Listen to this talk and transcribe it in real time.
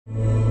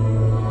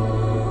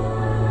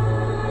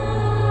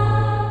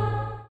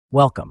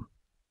Welcome.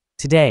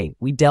 Today,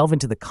 we delve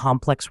into the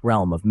complex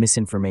realm of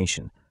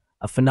misinformation,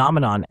 a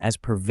phenomenon as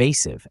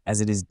pervasive as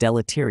it is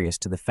deleterious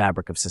to the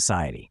fabric of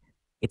society.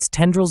 Its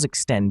tendrils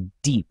extend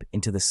deep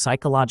into the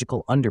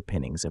psychological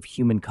underpinnings of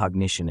human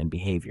cognition and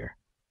behavior.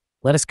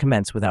 Let us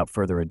commence without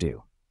further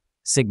ado.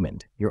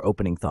 Sigmund, your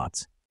opening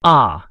thoughts.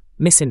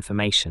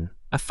 Misinformation,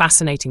 a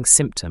fascinating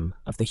symptom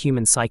of the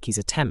human psyche's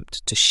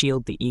attempt to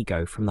shield the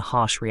ego from the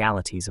harsh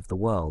realities of the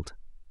world.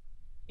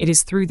 It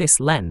is through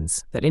this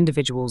lens that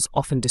individuals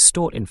often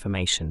distort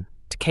information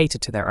to cater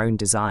to their own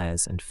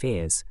desires and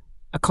fears,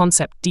 a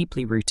concept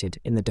deeply rooted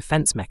in the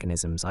defense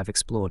mechanisms I've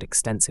explored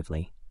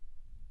extensively.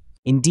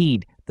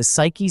 Indeed, the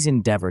psyche's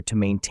endeavor to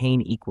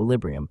maintain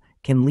equilibrium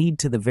can lead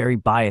to the very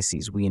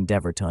biases we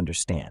endeavor to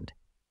understand.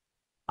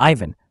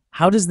 Ivan,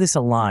 how does this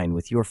align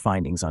with your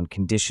findings on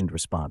conditioned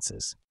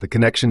responses? The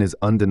connection is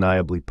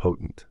undeniably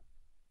potent.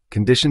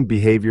 Conditioned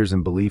behaviors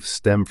and beliefs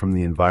stem from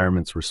the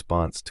environment's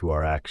response to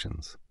our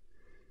actions.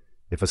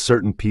 If a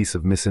certain piece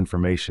of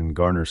misinformation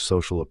garners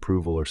social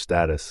approval or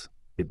status,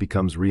 it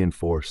becomes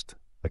reinforced,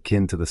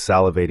 akin to the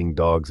salivating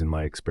dogs in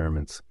my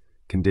experiments,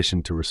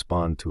 conditioned to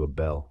respond to a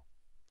bell.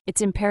 It's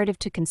imperative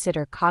to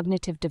consider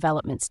cognitive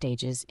development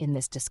stages in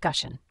this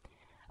discussion.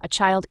 A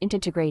child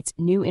integrates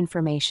new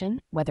information,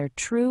 whether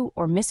true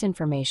or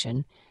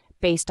misinformation,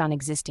 based on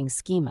existing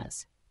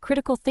schemas.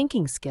 Critical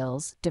thinking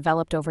skills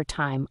developed over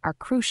time are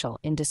crucial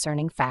in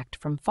discerning fact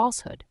from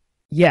falsehood.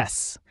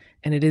 Yes,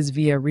 and it is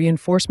via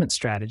reinforcement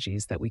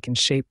strategies that we can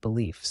shape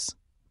beliefs.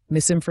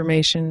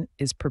 Misinformation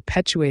is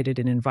perpetuated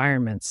in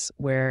environments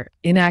where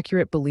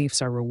inaccurate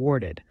beliefs are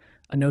rewarded,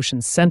 a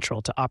notion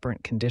central to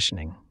operant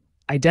conditioning.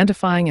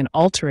 Identifying and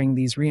altering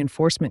these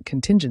reinforcement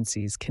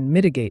contingencies can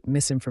mitigate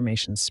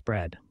misinformation's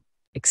spread.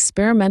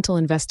 Experimental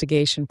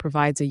investigation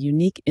provides a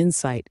unique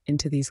insight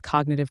into these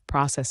cognitive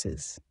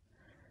processes.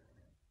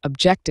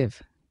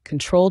 Objective,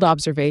 controlled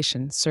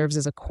observation serves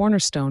as a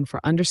cornerstone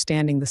for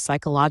understanding the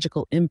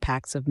psychological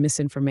impacts of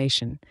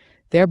misinformation,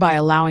 thereby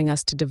allowing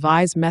us to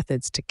devise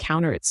methods to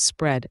counter its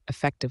spread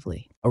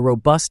effectively. A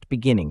robust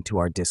beginning to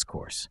our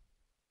discourse.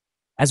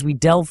 As we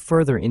delve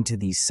further into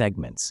these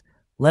segments,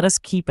 let us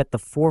keep at the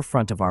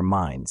forefront of our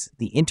minds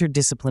the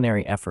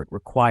interdisciplinary effort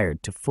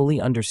required to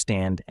fully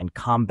understand and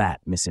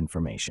combat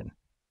misinformation.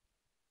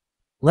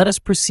 Let us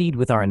proceed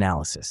with our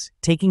analysis,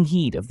 taking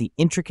heed of the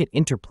intricate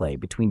interplay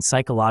between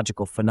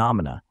psychological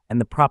phenomena and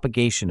the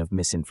propagation of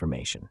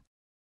misinformation.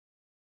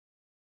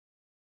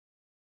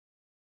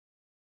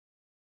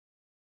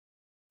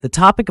 The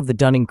topic of the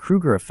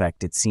Dunning-Kruger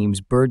effect, it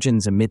seems,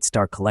 burgeons amidst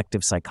our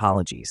collective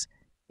psychologies.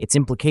 Its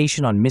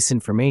implication on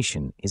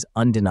misinformation is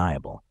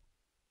undeniable.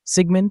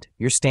 Sigmund,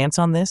 your stance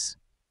on this?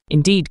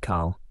 Indeed,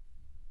 Carl.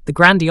 The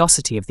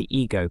grandiosity of the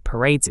ego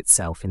parades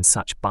itself in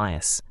such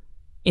bias.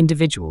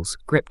 Individuals,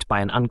 gripped by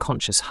an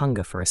unconscious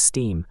hunger for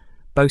esteem,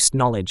 boast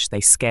knowledge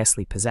they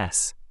scarcely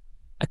possess.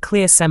 A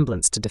clear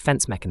semblance to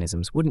defense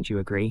mechanisms, wouldn't you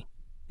agree?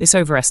 This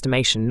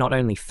overestimation not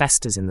only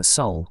festers in the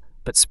soul,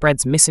 but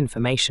spreads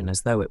misinformation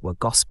as though it were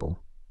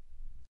gospel.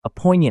 A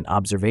poignant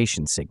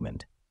observation,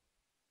 Sigmund.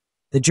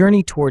 The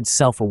journey towards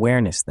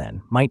self-awareness,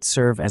 then, might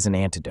serve as an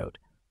antidote.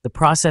 The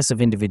process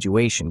of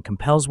individuation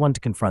compels one to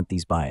confront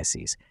these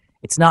biases.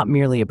 It's not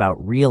merely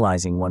about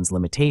realizing one's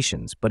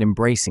limitations, but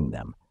embracing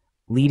them,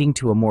 leading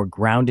to a more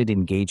grounded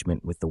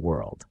engagement with the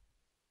world.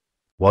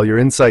 While your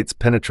insights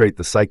penetrate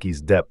the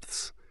psyche's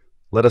depths,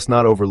 let us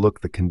not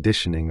overlook the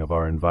conditioning of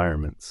our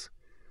environments.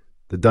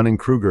 The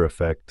Dunning-Kruger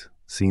effect,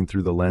 seen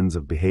through the lens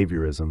of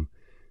behaviorism,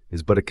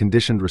 is but a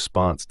conditioned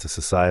response to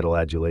societal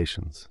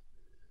adulations.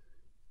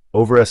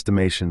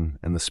 Overestimation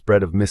and the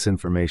spread of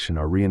misinformation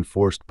are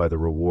reinforced by the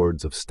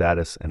rewards of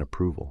status and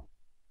approval.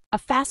 A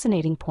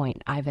fascinating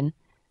point, Ivan.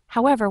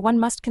 However, one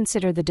must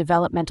consider the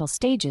developmental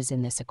stages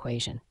in this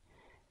equation.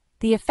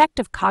 The effect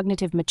of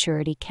cognitive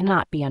maturity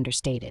cannot be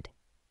understated.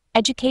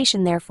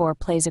 Education, therefore,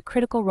 plays a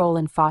critical role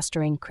in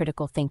fostering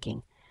critical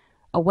thinking.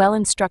 A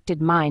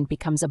well-instructed mind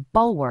becomes a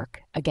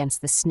bulwark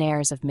against the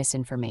snares of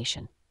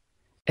misinformation.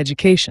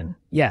 Education,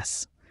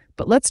 yes,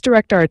 but let's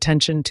direct our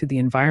attention to the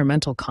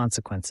environmental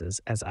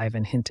consequences, as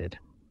Ivan hinted.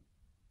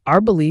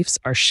 Our beliefs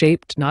are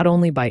shaped not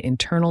only by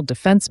internal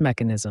defense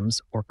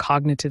mechanisms or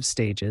cognitive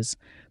stages,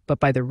 but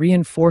by the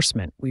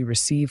reinforcement we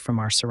receive from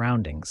our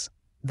surroundings.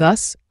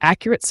 Thus,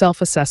 accurate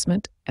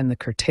self-assessment and the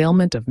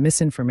curtailment of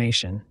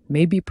misinformation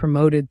may be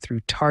promoted through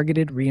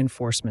targeted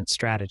reinforcement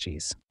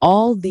strategies.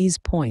 All these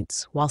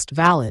points, whilst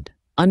valid,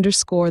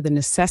 underscore the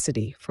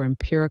necessity for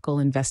empirical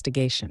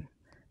investigation.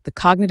 The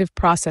cognitive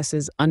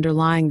processes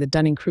underlying the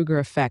Dunning-Kruger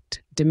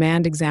effect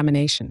demand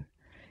examination.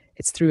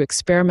 It's through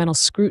experimental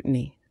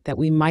scrutiny that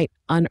we might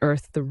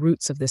unearth the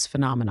roots of this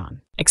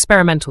phenomenon.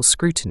 Experimental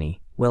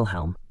scrutiny,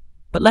 Wilhelm,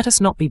 but let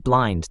us not be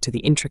blind to the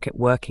intricate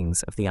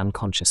workings of the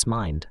unconscious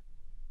mind.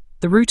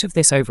 The root of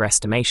this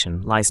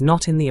overestimation lies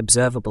not in the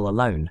observable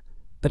alone,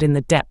 but in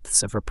the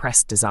depths of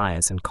repressed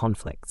desires and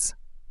conflicts.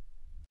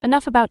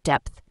 Enough about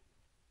depth.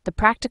 The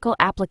practical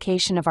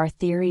application of our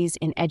theories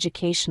in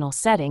educational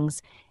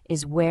settings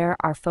is where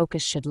our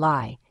focus should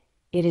lie.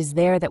 It is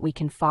there that we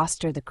can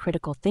foster the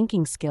critical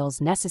thinking skills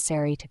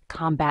necessary to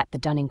combat the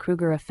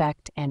Dunning-Kruger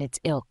effect and its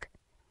ilk.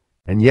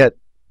 And yet,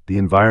 the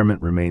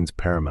environment remains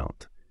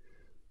paramount.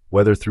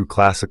 Whether through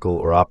classical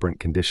or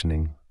operant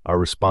conditioning, our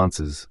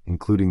responses,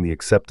 including the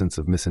acceptance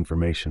of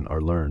misinformation,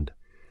 are learned.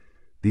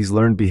 These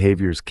learned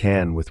behaviors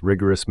can, with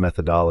rigorous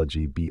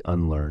methodology, be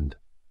unlearned.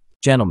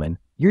 Gentlemen,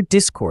 your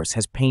discourse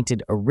has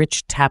painted a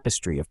rich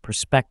tapestry of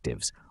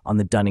perspectives on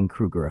the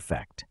Dunning-Kruger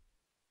effect.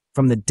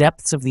 From the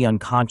depths of the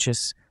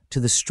unconscious to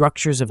the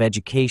structures of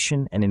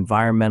education and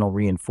environmental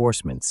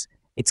reinforcements,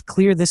 it's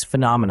clear this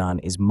phenomenon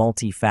is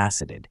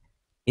multifaceted.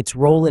 Its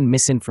role in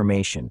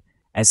misinformation,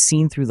 as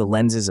seen through the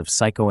lenses of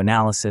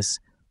psychoanalysis,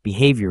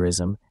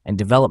 behaviorism, and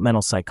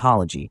developmental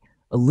psychology,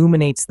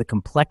 illuminates the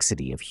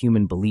complexity of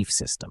human belief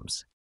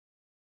systems.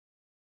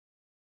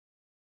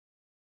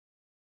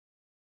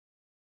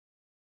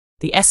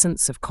 The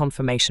essence of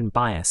confirmation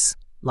bias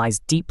lies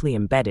deeply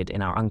embedded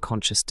in our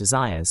unconscious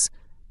desires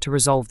to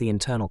resolve the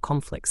internal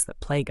conflicts that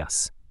plague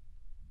us.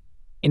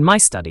 In my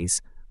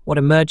studies, what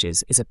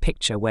emerges is a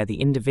picture where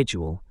the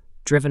individual,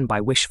 driven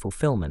by wish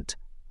fulfillment,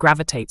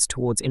 gravitates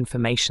towards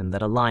information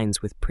that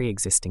aligns with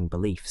pre-existing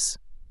beliefs.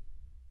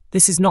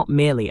 This is not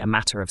merely a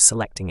matter of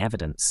selecting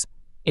evidence,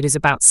 it is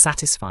about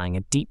satisfying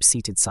a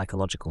deep-seated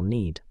psychological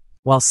need.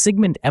 While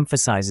Sigmund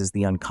emphasizes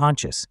the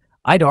unconscious,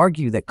 I'd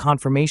argue that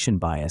confirmation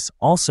bias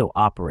also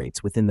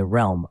operates within the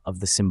realm of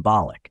the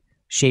symbolic,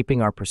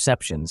 shaping our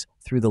perceptions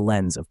through the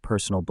lens of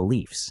personal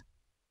beliefs.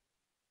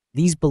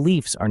 These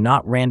beliefs are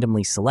not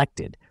randomly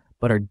selected,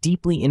 but are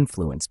deeply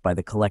influenced by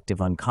the collective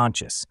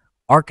unconscious,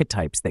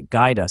 archetypes that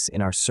guide us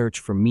in our search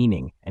for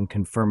meaning and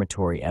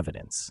confirmatory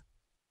evidence.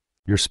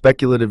 Your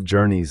speculative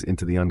journeys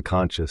into the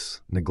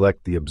unconscious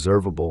neglect the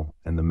observable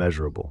and the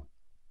measurable.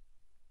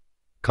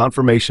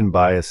 Confirmation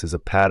bias is a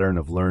pattern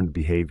of learned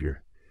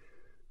behavior.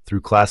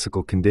 Through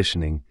classical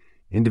conditioning,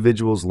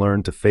 individuals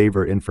learn to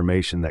favor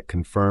information that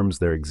confirms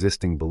their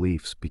existing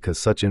beliefs because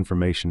such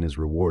information is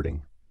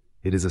rewarding.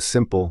 It is a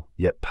simple,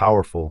 yet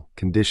powerful,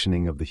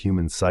 conditioning of the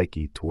human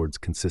psyche towards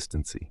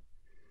consistency.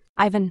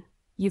 Ivan,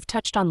 you've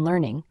touched on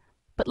learning,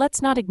 but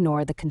let's not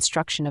ignore the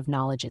construction of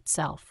knowledge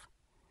itself.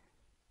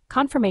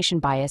 Confirmation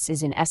bias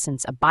is in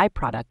essence a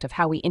byproduct of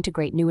how we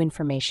integrate new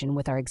information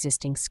with our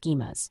existing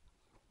schemas.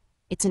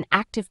 It's an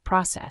active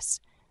process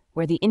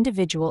where the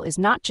individual is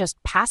not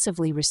just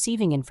passively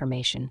receiving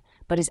information,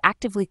 but is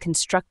actively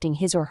constructing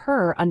his or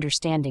her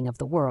understanding of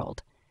the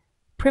world,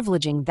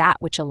 privileging that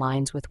which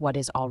aligns with what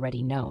is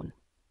already known.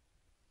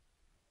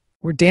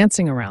 We're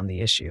dancing around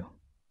the issue.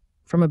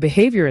 From a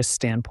behaviorist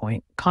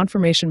standpoint,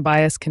 confirmation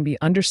bias can be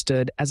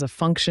understood as a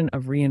function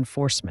of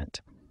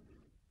reinforcement.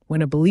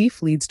 When a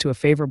belief leads to a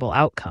favorable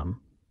outcome,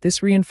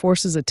 this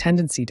reinforces a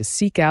tendency to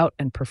seek out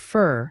and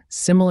prefer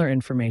similar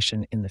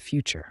information in the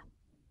future.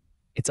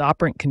 It's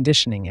operant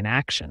conditioning in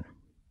action.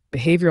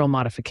 Behavioral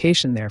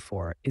modification,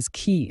 therefore, is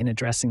key in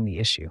addressing the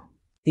issue.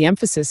 The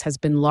emphasis has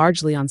been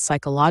largely on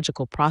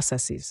psychological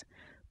processes,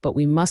 but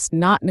we must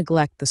not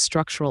neglect the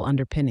structural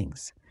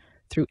underpinnings.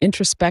 Through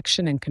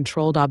introspection and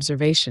controlled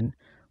observation,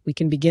 we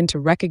can begin to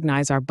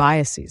recognize our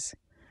biases.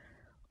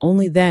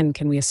 Only then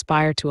can we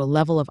aspire to a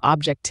level of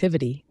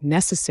objectivity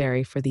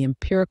necessary for the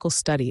empirical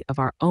study of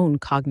our own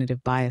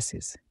cognitive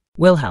biases.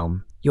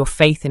 Wilhelm, your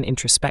faith in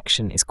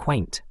introspection is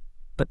quaint,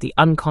 but the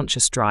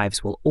unconscious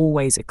drives will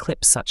always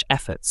eclipse such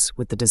efforts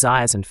with the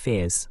desires and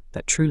fears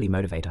that truly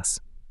motivate us.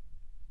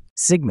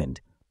 Sigmund,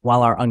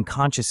 while our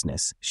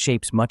unconsciousness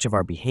shapes much of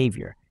our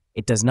behavior,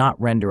 it does not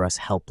render us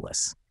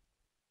helpless.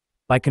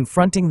 By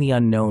confronting the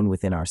unknown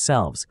within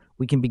ourselves,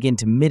 we can begin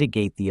to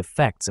mitigate the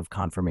effects of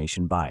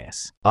confirmation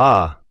bias.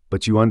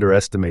 But you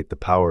underestimate the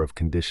power of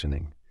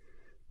conditioning.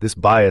 This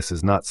bias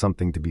is not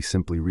something to be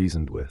simply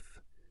reasoned with.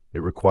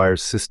 It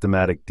requires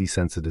systematic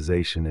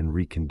desensitization and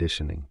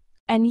reconditioning.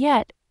 And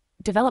yet,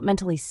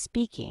 developmentally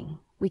speaking,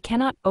 we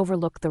cannot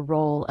overlook the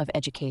role of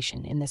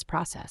education in this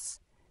process.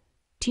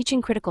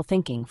 Teaching critical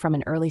thinking from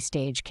an early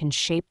stage can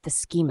shape the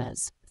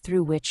schemas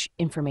through which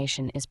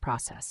information is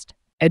processed.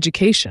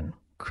 Education,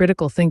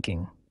 critical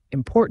thinking,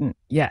 important,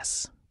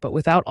 yes, but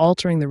without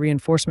altering the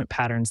reinforcement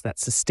patterns that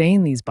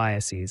sustain these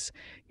biases,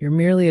 you're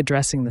merely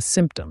addressing the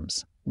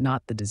symptoms,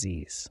 not the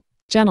disease.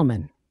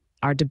 Gentlemen,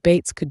 our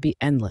debates could be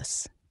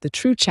endless. The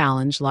true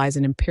challenge lies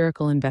in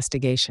empirical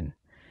investigation.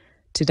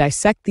 To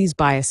dissect these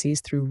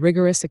biases through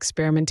rigorous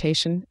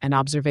experimentation and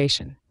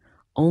observation,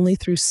 only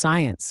through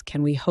science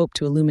can we hope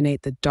to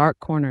illuminate the dark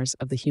corners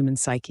of the human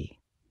psyche.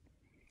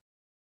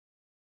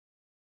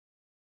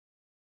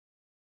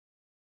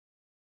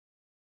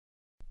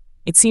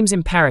 It seems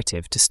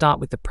imperative to start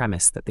with the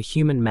premise that the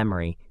human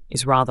memory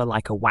is rather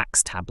like a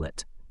wax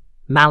tablet,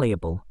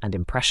 malleable and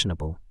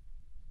impressionable.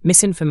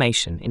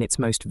 Misinformation, in its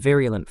most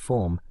virulent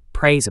form,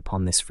 preys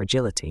upon this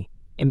fragility,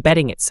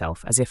 embedding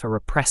itself as if a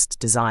repressed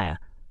desire,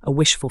 a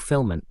wish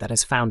fulfillment that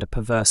has found a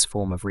perverse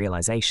form of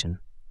realization.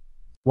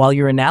 While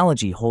your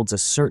analogy holds a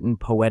certain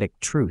poetic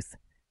truth,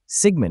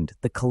 Sigmund,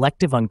 the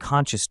collective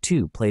unconscious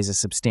too, plays a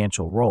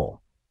substantial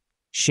role.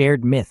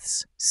 Shared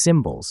myths,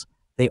 symbols,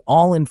 they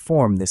all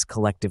inform this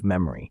collective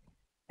memory,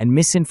 and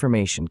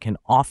misinformation can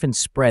often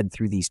spread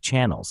through these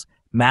channels,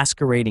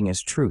 masquerading as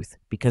truth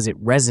because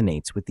it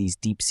resonates with these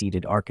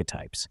deep-seated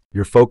archetypes.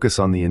 Your focus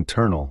on the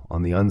internal,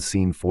 on the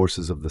unseen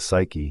forces of the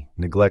psyche,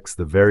 neglects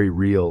the very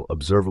real,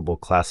 observable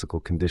classical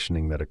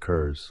conditioning that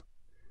occurs.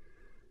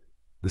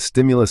 The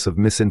stimulus of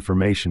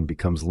misinformation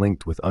becomes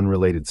linked with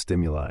unrelated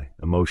stimuli,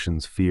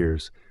 emotions,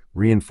 fears,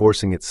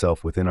 reinforcing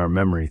itself within our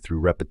memory through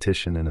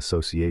repetition and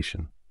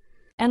association.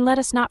 And let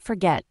us not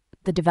forget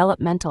the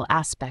developmental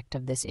aspect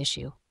of this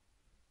issue.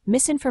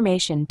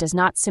 Misinformation does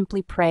not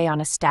simply prey on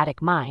a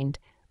static mind,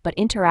 but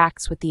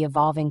interacts with the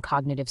evolving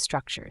cognitive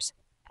structures.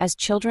 As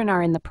children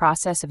are in the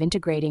process of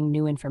integrating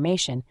new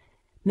information,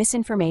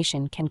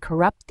 misinformation can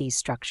corrupt these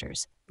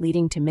structures,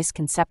 leading to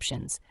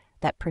misconceptions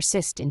that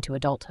persist into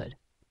adulthood.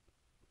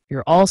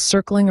 You're all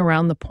circling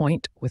around the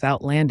point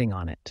without landing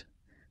on it.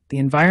 The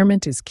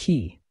environment is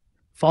key.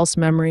 False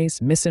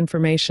memories,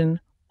 misinformation,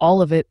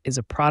 all of it is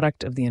a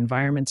product of the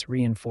environment's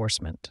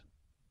reinforcement.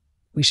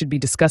 We should be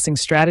discussing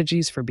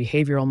strategies for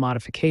behavioral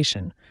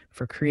modification,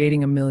 for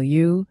creating a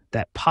milieu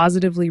that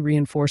positively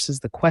reinforces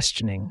the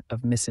questioning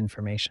of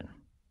misinformation.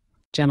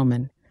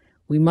 Gentlemen,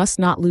 we must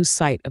not lose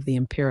sight of the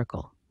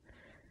empirical.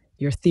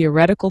 Your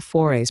theoretical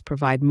forays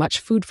provide much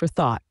food for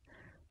thought,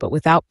 but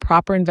without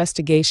proper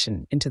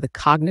investigation into the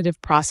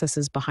cognitive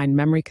processes behind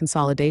memory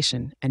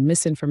consolidation and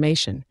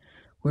misinformation,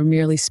 we're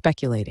merely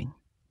speculating.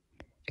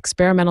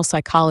 Experimental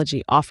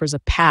psychology offers a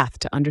path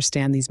to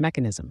understand these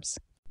mechanisms.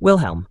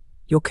 Wilhelm,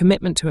 your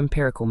commitment to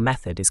empirical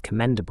method is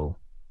commendable,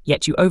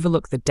 yet you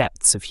overlook the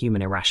depths of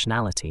human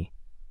irrationality.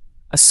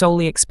 A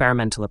solely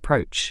experimental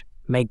approach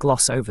may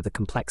gloss over the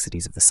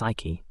complexities of the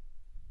psyche.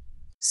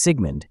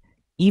 Sigmund,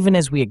 even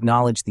as we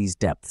acknowledge these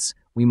depths,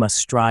 we must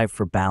strive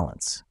for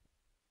balance.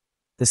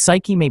 The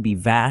psyche may be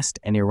vast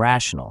and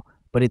irrational,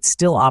 but it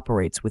still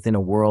operates within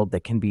a world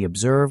that can be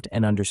observed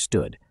and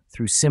understood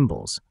through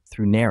symbols,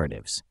 through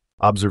narratives.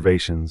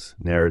 Observations,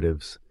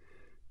 narratives,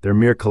 they're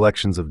mere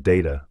collections of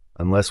data,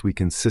 unless we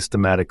can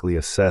systematically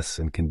assess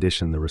and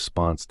condition the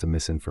response to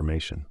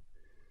misinformation.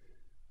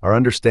 Our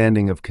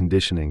understanding of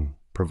conditioning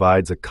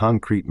provides a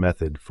concrete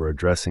method for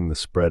addressing the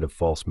spread of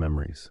false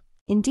memories.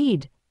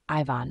 Indeed,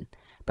 Ivan,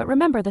 but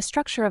remember the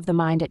structure of the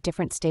mind at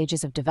different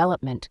stages of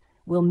development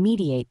will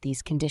mediate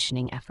these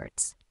conditioning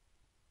efforts.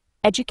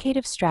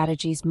 Educative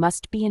strategies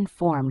must be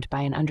informed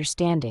by an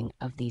understanding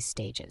of these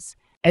stages.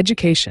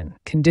 Education,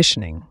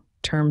 conditioning,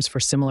 terms for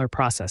similar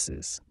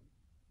processes.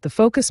 The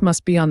focus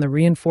must be on the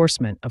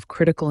reinforcement of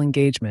critical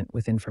engagement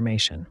with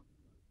information.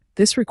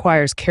 This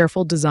requires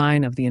careful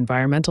design of the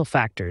environmental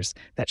factors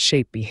that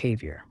shape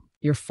behavior.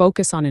 Your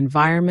focus on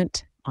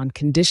environment, on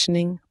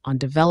conditioning, on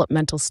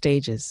developmental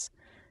stages,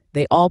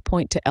 they all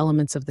point to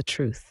elements of the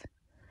truth.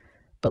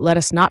 But let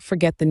us not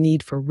forget the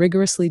need for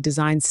rigorously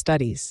designed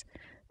studies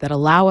that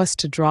allow us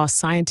to draw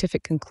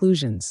scientific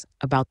conclusions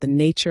about the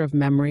nature of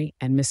memory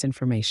and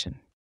misinformation.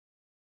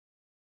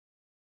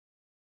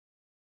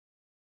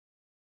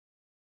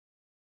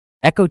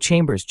 Echo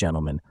chambers,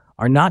 gentlemen,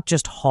 are not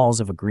just halls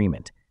of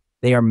agreement.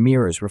 They are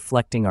mirrors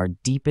reflecting our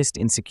deepest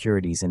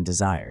insecurities and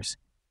desires.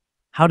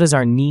 How does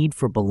our need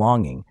for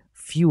belonging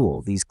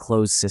fuel these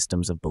closed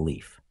systems of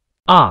belief?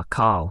 Ah,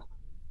 Carl,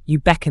 you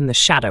beckon the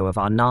shadow of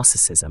our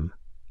narcissism.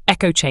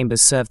 Echo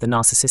chambers serve the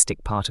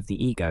narcissistic part of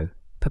the ego,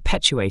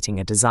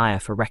 perpetuating a desire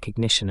for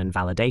recognition and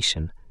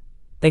validation.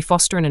 They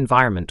foster an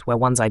environment where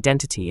one's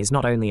identity is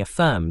not only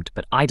affirmed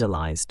but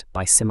idolized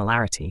by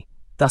similarity,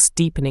 thus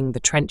deepening the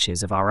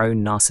trenches of our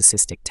own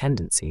narcissistic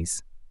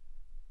tendencies.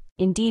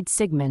 Indeed,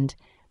 Sigmund,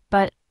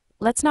 but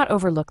let's not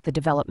overlook the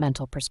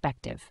developmental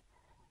perspective.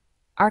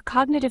 Our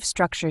cognitive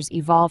structures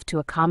evolve to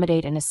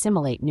accommodate and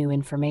assimilate new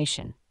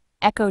information.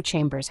 Echo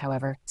chambers,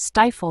 however,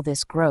 stifle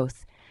this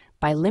growth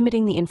by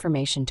limiting the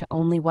information to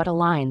only what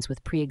aligns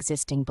with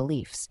pre-existing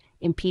beliefs,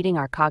 impeding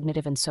our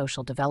cognitive and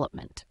social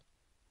development.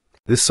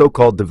 This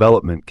so-called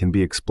development can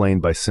be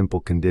explained by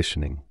simple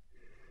conditioning.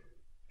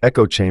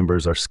 Echo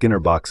chambers are Skinner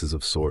boxes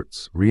of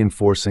sorts,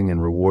 reinforcing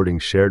and rewarding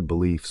shared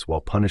beliefs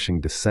while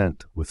punishing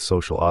dissent with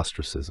social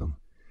ostracism.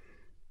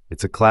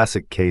 It's a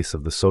classic case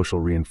of the social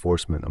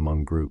reinforcement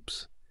among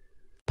groups.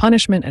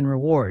 Punishment and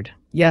reward,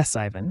 yes,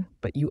 Ivan,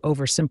 but you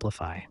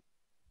oversimplify.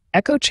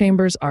 Echo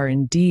chambers are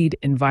indeed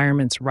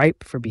environments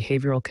ripe for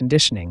behavioral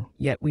conditioning,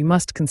 yet we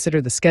must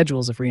consider the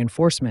schedules of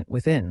reinforcement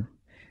within.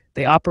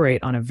 They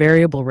operate on a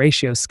variable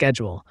ratio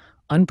schedule,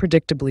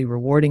 unpredictably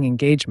rewarding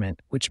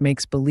engagement, which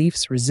makes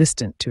beliefs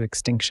resistant to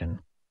extinction.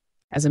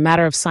 As a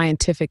matter of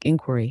scientific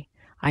inquiry,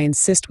 I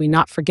insist we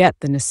not forget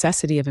the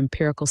necessity of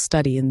empirical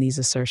study in these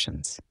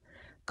assertions.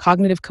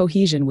 Cognitive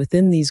cohesion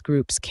within these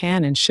groups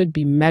can and should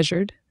be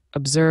measured,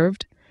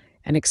 observed,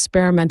 and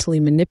experimentally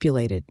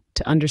manipulated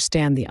to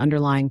understand the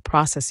underlying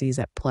processes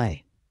at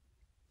play.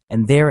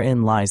 And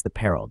therein lies the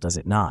peril, does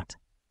it not?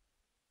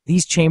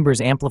 These chambers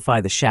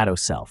amplify the shadow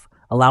self,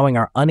 allowing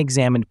our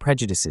unexamined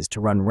prejudices to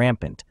run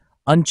rampant,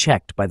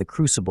 unchecked by the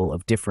crucible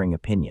of differing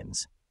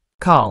opinions.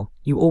 Carl,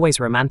 you always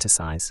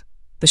romanticize.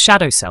 The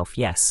shadow self,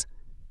 yes,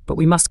 but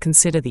we must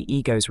consider the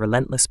ego's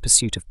relentless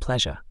pursuit of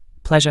pleasure,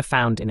 pleasure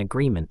found in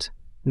agreement,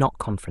 not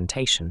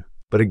confrontation.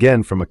 But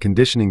again, from a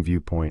conditioning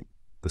viewpoint,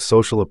 the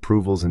social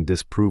approvals and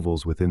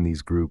disapprovals within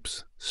these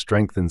groups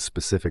strengthen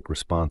specific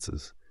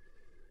responses.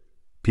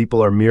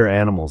 People are mere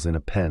animals in a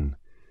pen,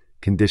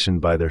 conditioned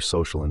by their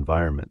social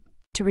environment.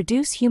 To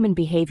reduce human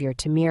behavior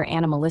to mere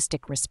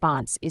animalistic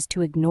response is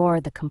to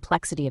ignore the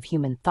complexity of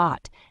human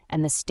thought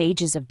and the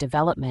stages of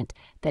development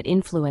that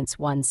influence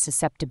one's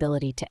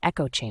susceptibility to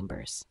echo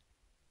chambers.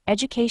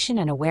 Education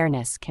and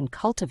awareness can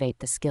cultivate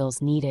the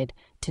skills needed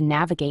to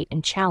navigate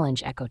and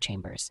challenge echo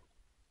chambers.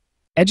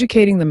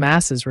 Educating the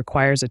masses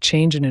requires a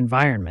change in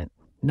environment,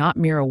 not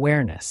mere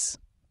awareness.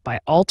 By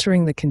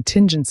altering the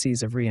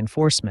contingencies of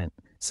reinforcement,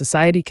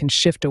 society can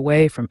shift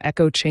away from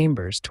echo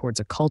chambers towards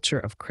a culture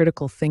of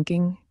critical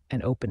thinking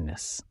and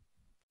openness.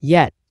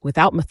 Yet,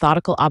 without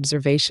methodical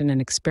observation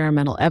and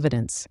experimental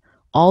evidence,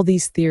 all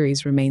these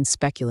theories remain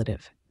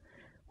speculative.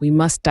 We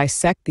must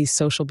dissect these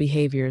social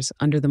behaviors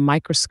under the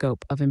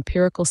microscope of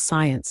empirical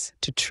science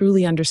to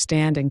truly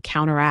understand and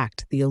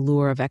counteract the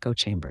allure of echo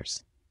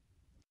chambers.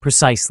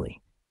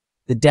 Precisely.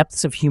 The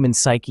depths of human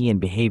psyche and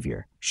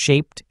behavior,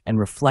 shaped and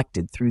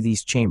reflected through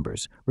these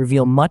chambers,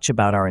 reveal much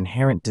about our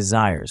inherent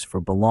desires for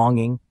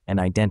belonging and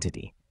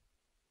identity.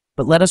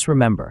 But let us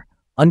remember,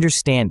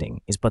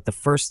 understanding is but the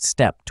first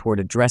step toward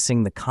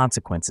addressing the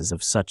consequences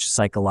of such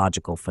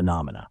psychological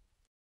phenomena.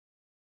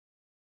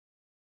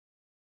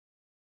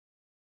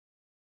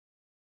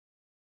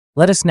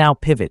 Let us now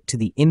pivot to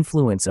the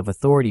influence of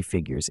authority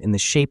figures in the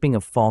shaping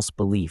of false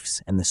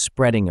beliefs and the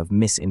spreading of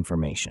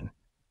misinformation.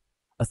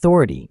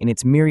 Authority, in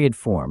its myriad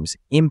forms,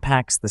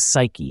 impacts the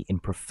psyche in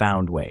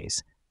profound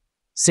ways.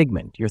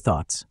 Sigmund, your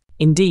thoughts?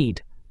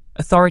 Indeed,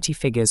 authority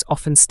figures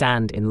often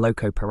stand in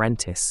loco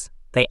parentis.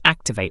 They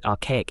activate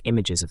archaic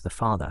images of the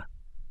father.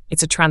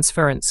 It's a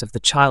transference of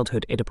the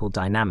childhood Oedipal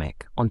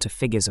dynamic onto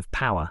figures of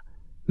power,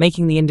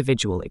 making the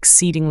individual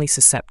exceedingly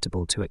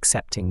susceptible to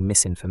accepting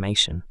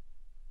misinformation.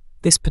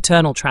 This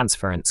paternal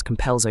transference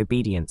compels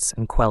obedience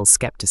and quells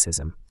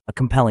skepticism. A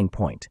compelling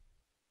point.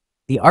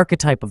 The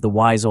archetype of the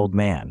wise old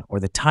man,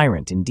 or the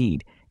tyrant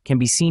indeed, can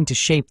be seen to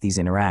shape these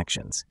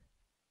interactions.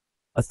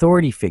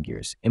 Authority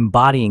figures,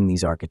 embodying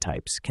these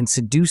archetypes, can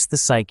seduce the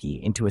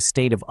psyche into a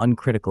state of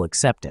uncritical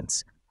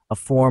acceptance, a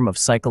form of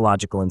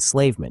psychological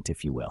enslavement,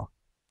 if you will.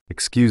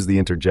 Excuse the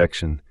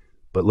interjection,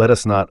 but let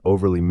us not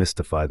overly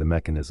mystify the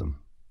mechanism.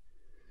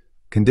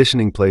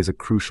 Conditioning plays a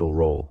crucial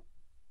role.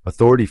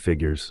 Authority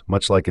figures,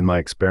 much like in my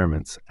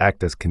experiments,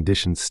 act as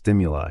conditioned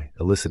stimuli,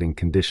 eliciting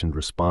conditioned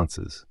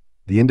responses.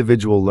 The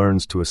individual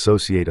learns to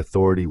associate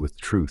authority with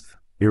truth,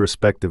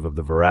 irrespective of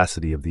the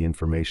veracity of the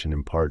information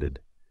imparted.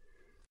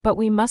 But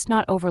we must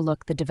not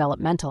overlook the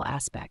developmental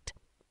aspect.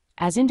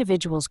 As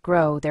individuals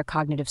grow, their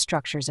cognitive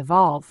structures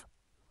evolve.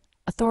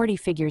 Authority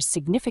figures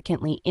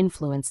significantly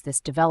influence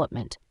this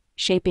development,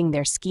 shaping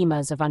their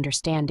schemas of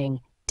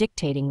understanding,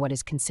 dictating what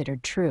is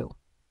considered true.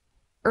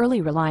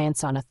 Early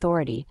reliance on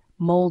authority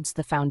molds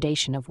the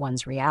foundation of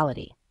one's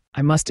reality.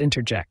 I must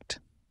interject.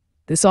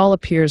 This all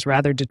appears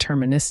rather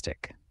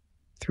deterministic.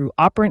 Through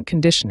operant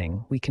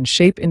conditioning, we can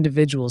shape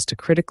individuals to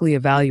critically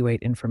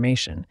evaluate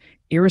information,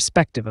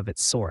 irrespective of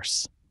its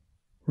source.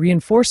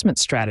 Reinforcement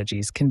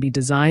strategies can be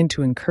designed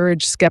to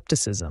encourage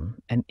skepticism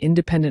and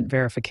independent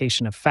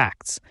verification of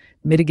facts,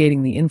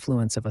 mitigating the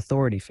influence of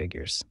authority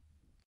figures.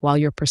 While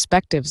your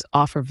perspectives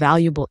offer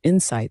valuable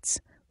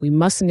insights, we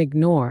mustn't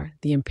ignore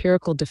the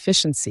empirical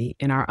deficiency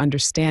in our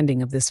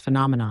understanding of this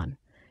phenomenon.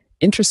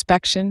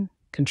 Introspection,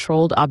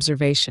 controlled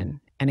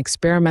observation, and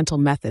experimental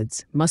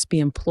methods must be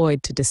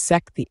employed to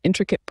dissect the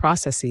intricate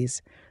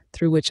processes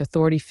through which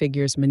authority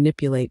figures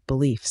manipulate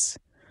beliefs.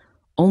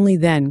 Only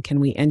then can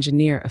we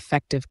engineer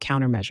effective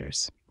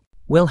countermeasures.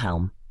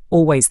 Wilhelm,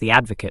 always the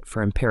advocate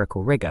for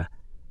empirical rigor,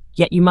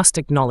 yet you must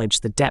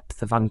acknowledge the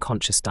depth of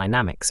unconscious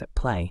dynamics at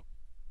play.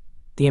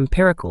 The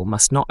empirical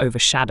must not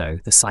overshadow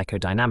the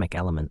psychodynamic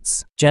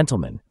elements.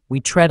 Gentlemen, we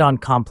tread on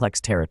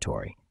complex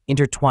territory,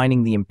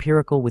 intertwining the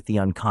empirical with the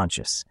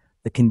unconscious,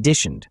 the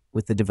conditioned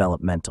with the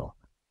developmental.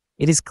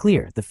 It is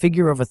clear the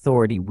figure of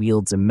authority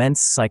wields immense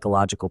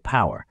psychological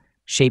power,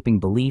 shaping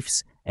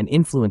beliefs and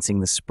influencing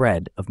the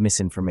spread of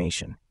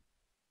misinformation.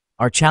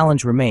 Our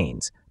challenge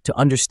remains to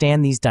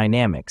understand these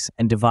dynamics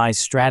and devise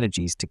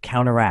strategies to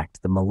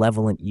counteract the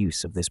malevolent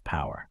use of this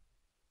power.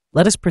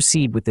 Let us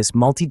proceed with this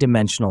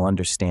multidimensional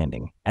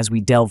understanding as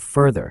we delve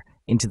further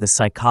into the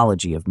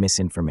psychology of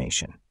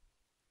misinformation.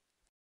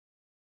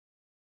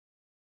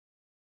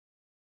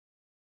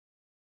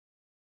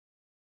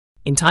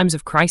 In times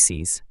of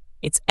crises,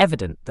 it's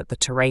evident that the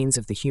terrains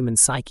of the human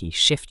psyche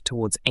shift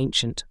towards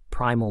ancient,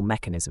 primal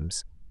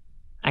mechanisms.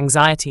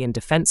 Anxiety and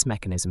defense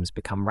mechanisms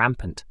become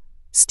rampant,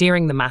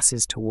 steering the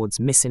masses towards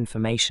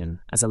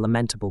misinformation as a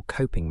lamentable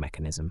coping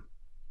mechanism.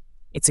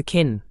 It's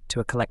akin to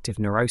a collective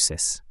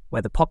neurosis,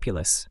 where the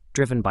populace,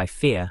 driven by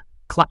fear,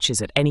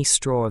 clutches at any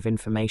straw of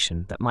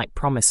information that might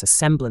promise a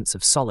semblance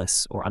of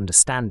solace or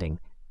understanding,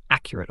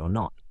 accurate or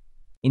not.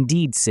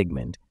 Indeed,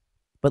 Sigmund.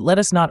 But let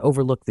us not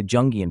overlook the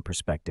Jungian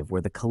perspective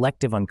where the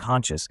collective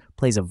unconscious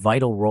plays a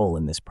vital role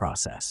in this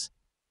process.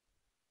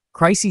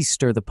 Crises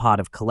stir the pot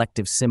of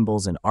collective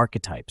symbols and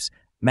archetypes,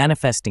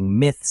 manifesting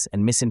myths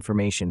and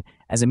misinformation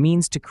as a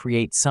means to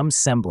create some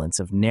semblance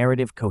of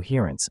narrative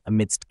coherence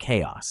amidst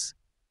chaos.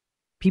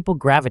 People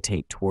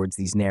gravitate towards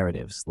these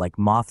narratives like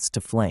moths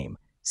to flame,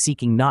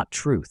 seeking not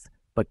truth,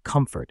 but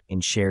comfort in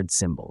shared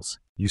symbols.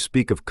 You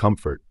speak of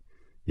comfort,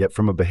 yet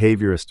from a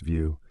behaviorist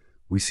view,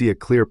 we see a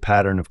clear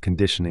pattern of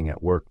conditioning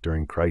at work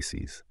during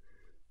crises.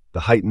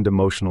 The heightened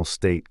emotional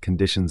state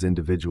conditions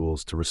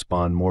individuals to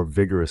respond more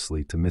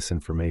vigorously to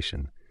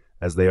misinformation,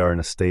 as they are in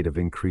a state of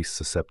increased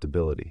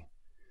susceptibility.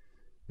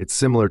 It's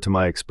similar to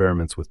my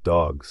experiments with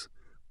dogs.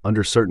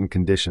 Under certain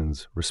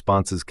conditions,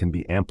 responses can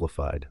be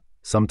amplified,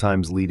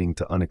 sometimes leading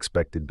to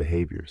unexpected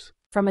behaviors.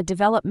 From a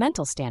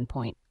developmental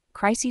standpoint,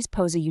 crises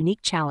pose a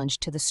unique challenge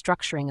to the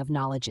structuring of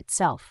knowledge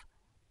itself.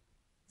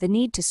 The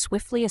need to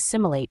swiftly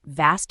assimilate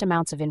vast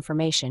amounts of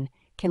information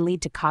can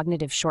lead to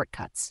cognitive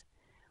shortcuts,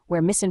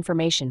 where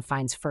misinformation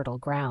finds fertile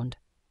ground.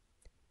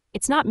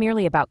 It's not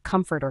merely about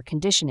comfort or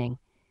conditioning,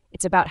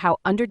 it's about how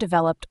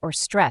underdeveloped or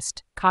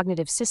stressed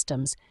cognitive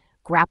systems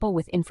grapple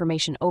with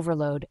information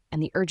overload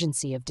and the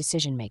urgency of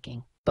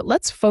decision-making. But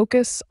let's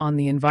focus on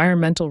the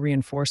environmental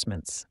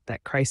reinforcements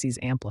that crises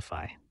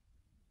amplify.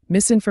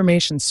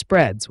 Misinformation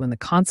spreads when the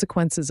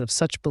consequences of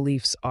such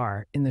beliefs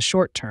are, in the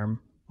short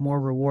term,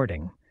 more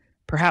rewarding,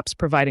 perhaps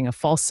providing a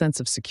false sense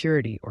of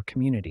security or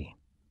community.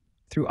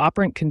 Through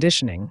operant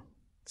conditioning,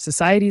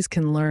 societies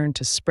can learn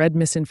to spread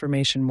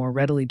misinformation more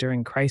readily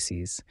during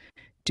crises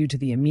due to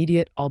the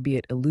immediate,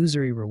 albeit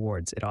illusory,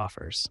 rewards it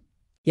offers.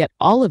 Yet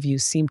all of you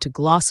seem to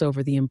gloss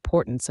over the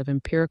importance of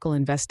empirical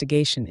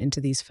investigation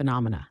into these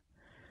phenomena.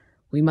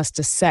 We must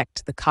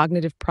dissect the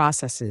cognitive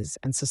processes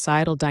and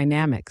societal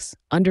dynamics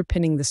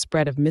underpinning the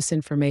spread of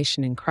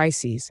misinformation in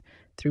crises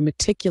through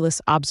meticulous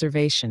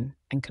observation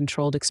and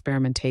controlled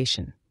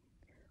experimentation.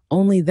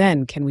 Only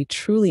then can we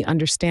truly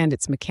understand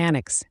its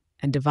mechanics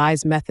and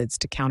devise methods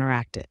to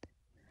counteract it.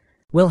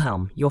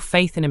 Wilhelm, your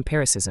faith in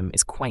empiricism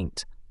is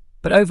quaint,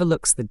 but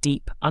overlooks the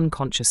deep,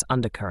 unconscious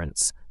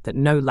undercurrents that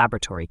no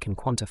laboratory can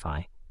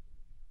quantify.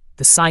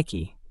 The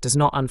psyche does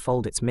not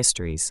unfold its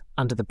mysteries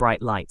under the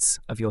bright lights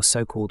of your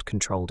so-called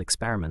controlled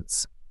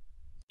experiments.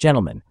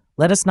 Gentlemen,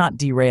 let us not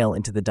derail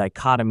into the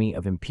dichotomy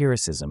of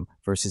empiricism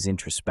versus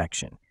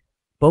introspection.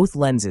 Both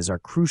lenses are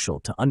crucial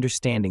to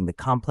understanding the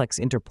complex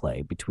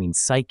interplay between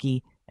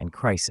psyche and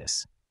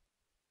crisis.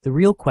 The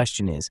real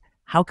question is,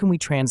 how can we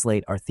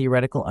translate our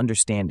theoretical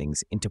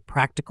understandings into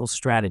practical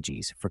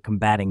strategies for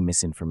combating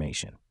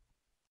misinformation?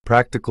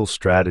 Practical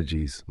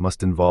strategies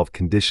must involve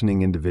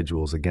conditioning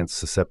individuals against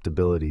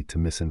susceptibility to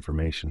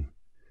misinformation.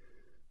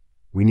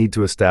 We need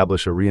to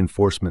establish a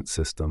reinforcement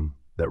system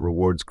that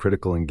rewards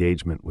critical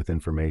engagement with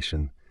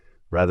information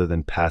rather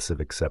than passive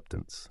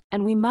acceptance.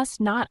 And we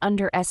must not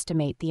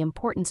underestimate the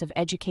importance of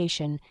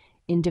education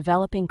in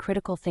developing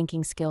critical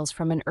thinking skills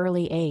from an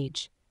early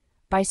age.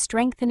 By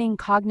strengthening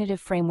cognitive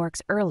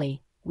frameworks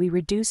early, we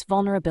reduce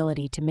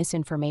vulnerability to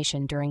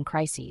misinformation during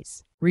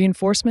crises.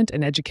 Reinforcement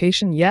and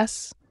education,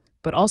 yes,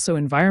 but also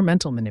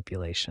environmental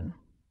manipulation.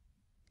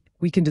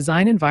 We can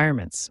design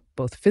environments,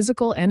 both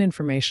physical and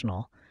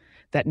informational,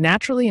 that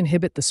naturally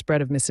inhibit the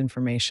spread of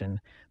misinformation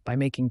by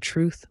making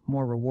truth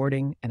more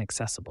rewarding and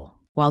accessible.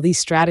 While these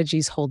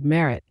strategies hold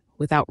merit,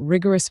 without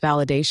rigorous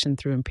validation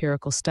through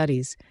empirical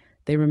studies,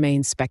 they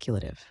remain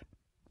speculative.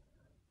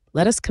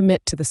 Let us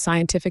commit to the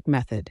scientific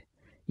method,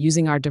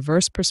 using our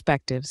diverse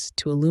perspectives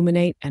to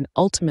illuminate and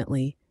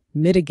ultimately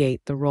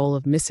mitigate the role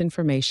of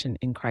misinformation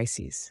in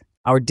crises.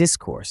 Our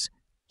discourse,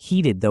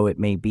 heated though it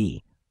may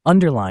be,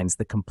 underlines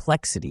the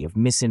complexity of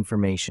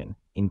misinformation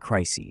in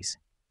crises.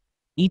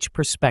 Each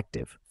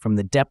perspective, from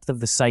the depth of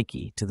the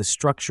psyche to the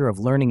structure of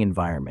learning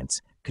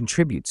environments,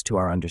 contributes to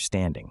our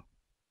understanding.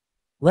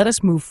 Let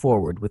us move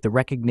forward with the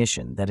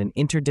recognition that an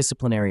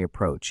interdisciplinary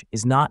approach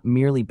is not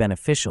merely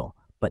beneficial,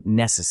 but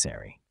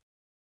necessary.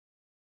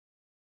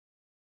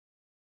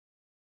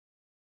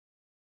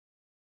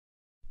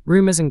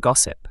 Rumors and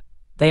gossip,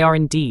 they are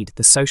indeed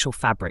the social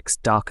fabric's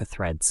darker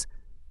threads,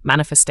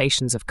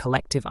 manifestations of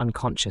collective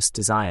unconscious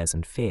desires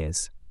and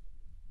fears.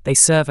 They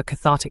serve a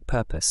cathartic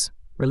purpose,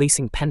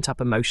 releasing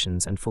pent-up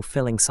emotions and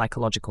fulfilling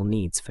psychological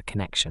needs for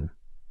connection.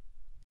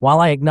 While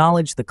I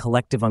acknowledge the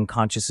collective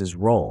unconscious's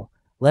role,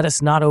 let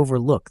us not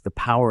overlook the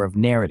power of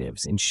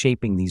narratives in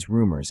shaping these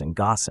rumors and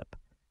gossip.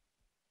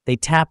 They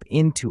tap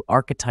into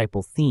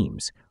archetypal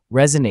themes,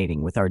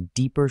 resonating with our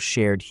deeper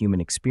shared human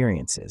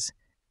experiences.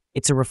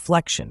 It's a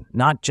reflection,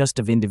 not just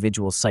of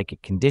individual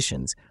psychic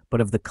conditions,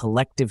 but of the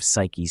collective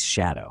psyche's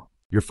shadow.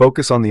 Your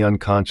focus on the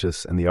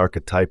unconscious and the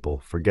archetypal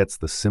forgets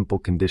the simple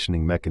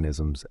conditioning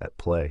mechanisms at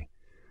play.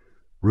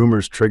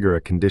 Rumors trigger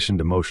a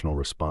conditioned emotional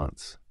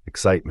response,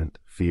 excitement,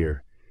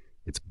 fear,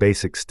 its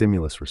basic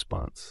stimulus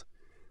response.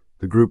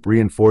 The group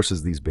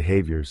reinforces these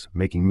behaviors,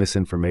 making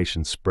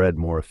misinformation spread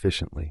more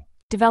efficiently.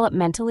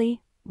 Developmentally,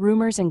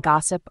 rumors and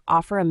gossip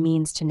offer a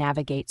means to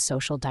navigate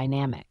social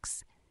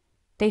dynamics.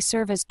 They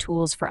serve as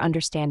tools for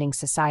understanding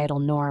societal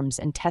norms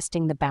and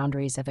testing the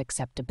boundaries of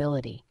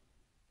acceptability.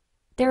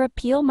 Their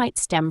appeal might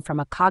stem from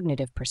a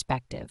cognitive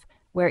perspective,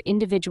 where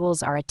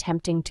individuals are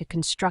attempting to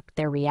construct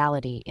their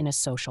reality in a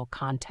social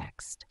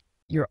context.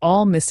 You're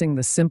all missing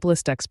the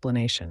simplest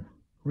explanation: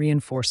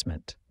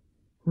 reinforcement.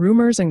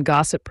 Rumors and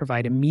gossip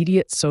provide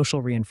immediate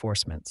social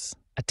reinforcements,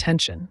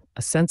 attention,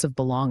 a sense of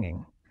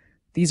belonging.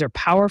 These are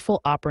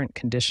powerful operant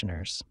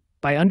conditioners.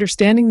 By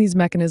understanding these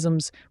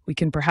mechanisms, we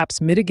can perhaps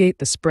mitigate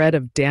the spread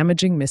of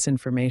damaging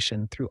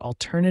misinformation through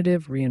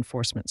alternative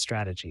reinforcement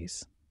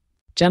strategies.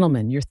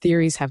 Gentlemen, your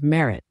theories have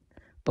merit,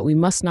 but we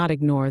must not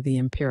ignore the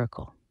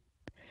empirical.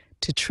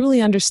 To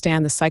truly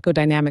understand the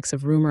psychodynamics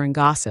of rumor and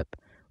gossip,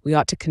 we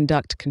ought to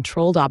conduct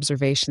controlled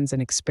observations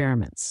and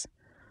experiments.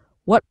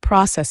 What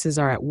processes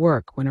are at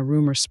work when a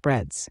rumor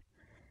spreads?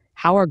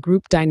 How are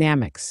group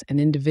dynamics and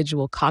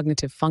individual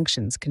cognitive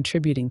functions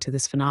contributing to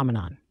this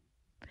phenomenon?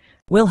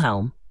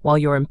 Wilhelm, while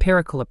your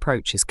empirical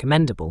approach is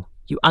commendable,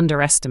 you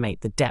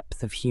underestimate the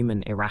depth of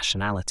human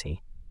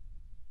irrationality.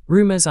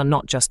 Rumors are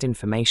not just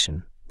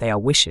information, they are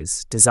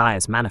wishes,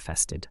 desires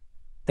manifested.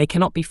 They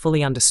cannot be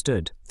fully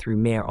understood through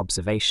mere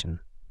observation.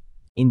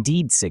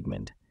 Indeed,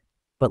 Sigmund.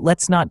 But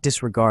let's not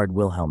disregard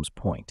Wilhelm's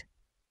point.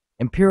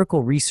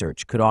 Empirical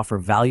research could offer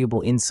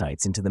valuable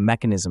insights into the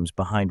mechanisms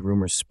behind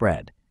rumors'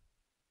 spread.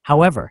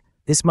 However,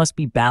 this must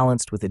be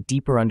balanced with a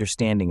deeper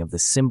understanding of the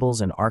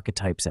symbols and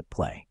archetypes at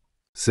play.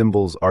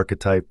 Symbols,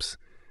 archetypes.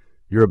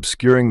 You're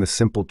obscuring the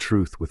simple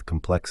truth with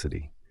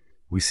complexity.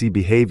 We see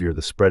behavior,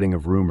 the spreading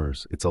of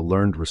rumors. It's a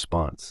learned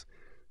response,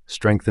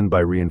 strengthened by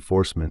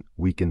reinforcement,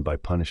 weakened by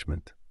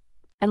punishment.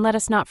 And let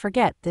us not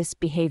forget, this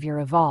behavior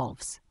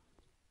evolves.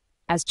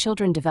 As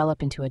children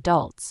develop into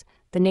adults,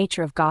 the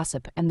nature of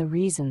gossip and the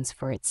reasons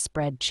for its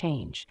spread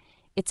change.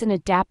 It's an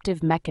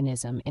adaptive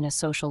mechanism in a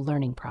social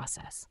learning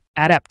process.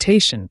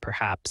 Adaptation,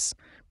 perhaps,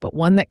 but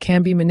one that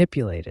can be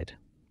manipulated.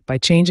 By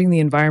changing the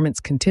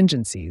environment's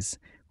contingencies,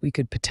 we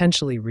could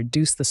potentially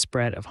reduce the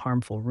spread of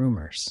harmful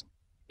rumors.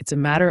 It's a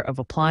matter of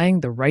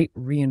applying the right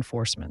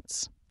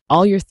reinforcements.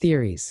 All your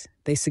theories,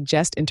 they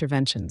suggest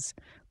interventions,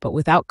 but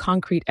without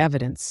concrete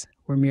evidence,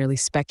 we're merely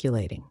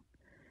speculating.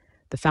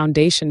 The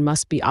foundation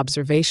must be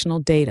observational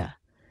data,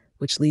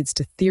 which leads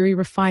to theory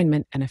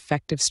refinement and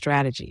effective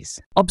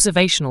strategies.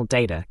 Observational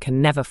data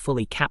can never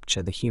fully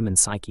capture the human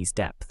psyche's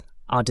depth.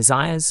 Our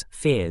desires,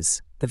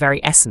 fears, the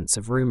very essence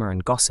of rumor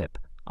and gossip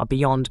are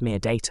beyond mere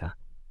data.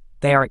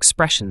 They are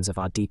expressions of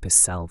our deepest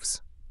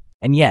selves.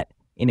 And yet,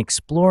 in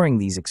exploring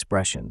these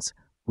expressions,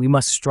 we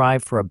must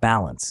strive for a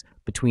balance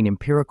between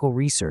empirical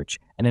research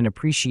and an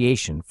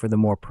appreciation for the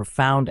more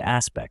profound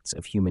aspects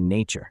of human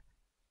nature.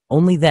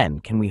 Only then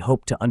can we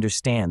hope to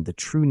understand the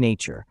true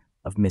nature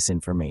of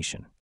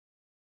misinformation.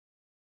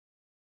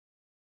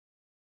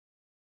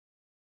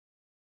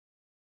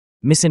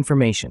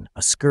 Misinformation,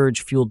 a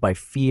scourge fueled by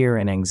fear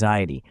and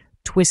anxiety,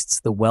 twists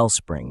the well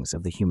springs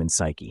of the human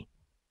psyche.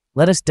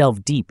 Let us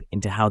delve deep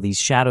into how these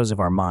shadows of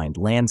our mind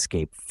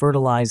landscape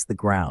fertilize the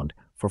ground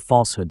for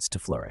falsehoods to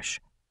flourish.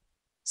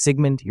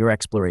 Sigmund, your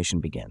exploration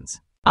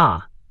begins.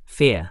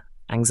 Fear,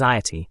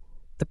 anxiety,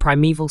 the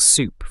primeval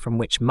soup from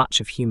which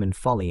much of human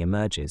folly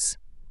emerges.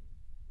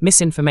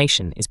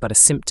 Misinformation is but a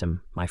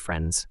symptom, my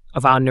friends,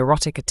 of our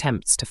neurotic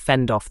attempts to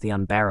fend off the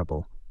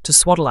unbearable, to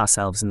swaddle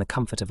ourselves in the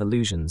comfort of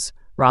illusions,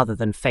 rather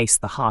than face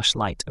the harsh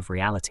light of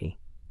reality.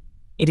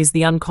 It is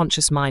the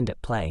unconscious mind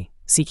at play,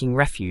 seeking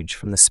refuge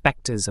from the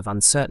specters of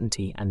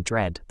uncertainty and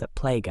dread that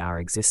plague our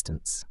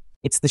existence.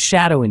 It's the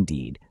shadow,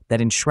 indeed,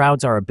 that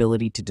enshrouds our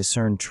ability to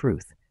discern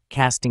truth,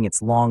 casting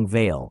its long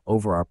veil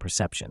over our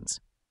perceptions.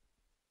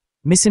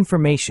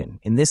 Misinformation,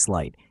 in this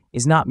light,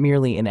 is not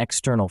merely an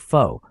external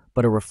foe,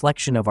 but a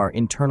reflection of our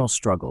internal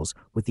struggles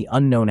with the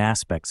unknown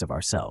aspects of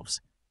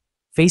ourselves.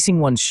 Facing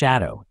one's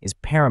shadow is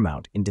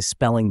paramount in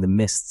dispelling the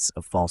mists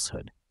of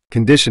falsehood.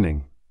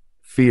 Conditioning.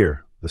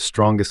 Fear, the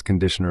strongest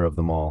conditioner of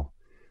them all.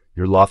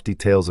 Your lofty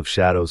tales of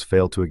shadows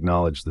fail to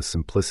acknowledge the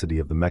simplicity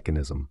of the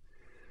mechanism.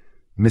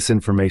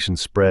 Misinformation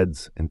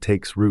spreads and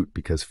takes root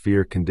because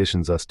fear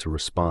conditions us to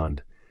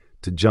respond,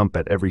 to jump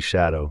at every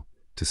shadow,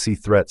 to see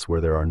threats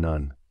where there are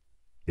none.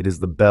 It is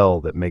the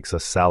bell that makes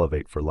us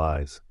salivate for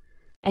lies.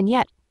 And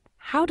yet,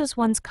 how does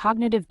one's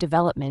cognitive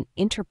development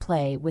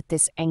interplay with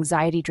this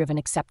anxiety-driven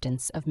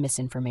acceptance of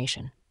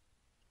misinformation?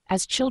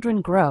 As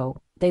children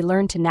grow, they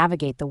learn to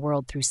navigate the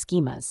world through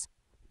schemas.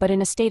 But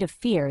in a state of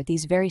fear,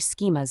 these very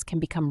schemas can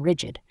become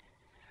rigid,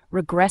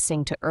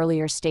 regressing to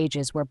earlier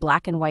stages where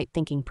black and white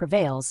thinking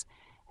prevails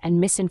and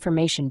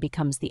misinformation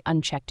becomes the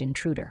unchecked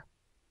intruder.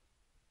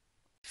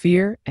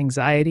 Fear,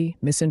 anxiety,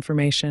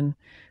 misinformation,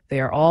 they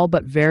are all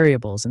but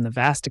variables in the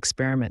vast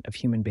experiment of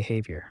human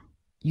behavior.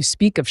 You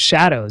speak of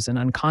shadows and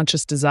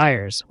unconscious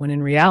desires, when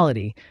in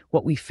reality,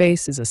 what we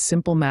face is a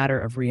simple matter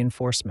of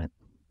reinforcement.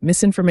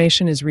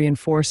 Misinformation is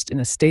reinforced in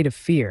a state of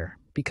fear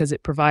because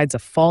it provides a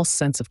false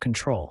sense of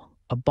control,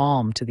 a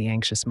balm to the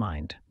anxious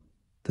mind.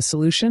 The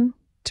solution?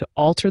 To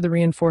alter the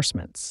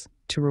reinforcements,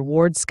 to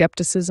reward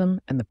skepticism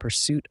and the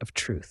pursuit of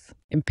truth.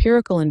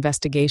 Empirical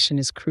investigation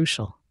is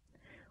crucial.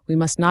 We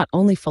must not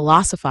only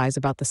philosophize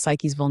about the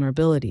psyche's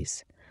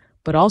vulnerabilities,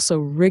 but also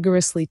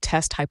rigorously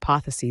test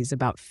hypotheses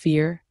about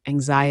fear,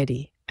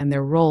 anxiety, and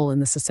their role in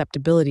the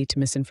susceptibility to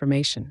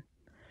misinformation.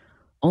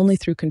 Only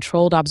through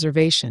controlled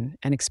observation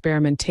and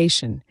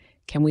experimentation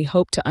can we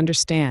hope to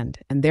understand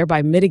and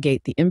thereby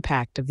mitigate the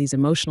impact of these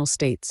emotional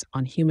states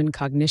on human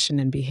cognition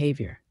and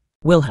behavior.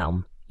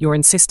 Wilhelm, your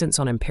insistence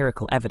on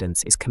empirical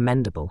evidence is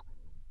commendable,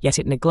 yet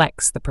it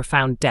neglects the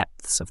profound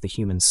depths of the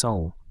human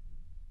soul.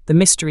 The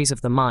mysteries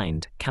of the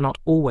mind cannot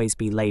always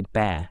be laid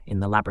bare in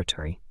the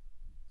laboratory.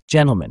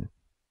 Gentlemen,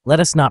 let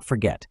us not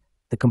forget,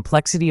 the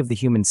complexity of the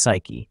human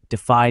psyche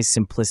defies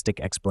simplistic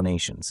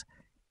explanations.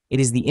 It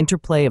is the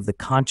interplay of the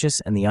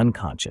conscious and the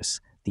unconscious,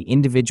 the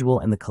individual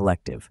and the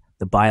collective,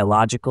 the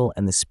biological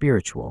and the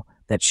spiritual,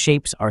 that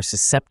shapes our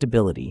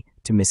susceptibility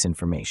to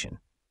misinformation.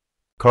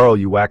 Carl,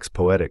 you wax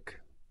poetic,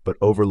 but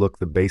overlook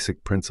the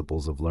basic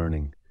principles of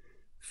learning.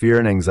 Fear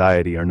and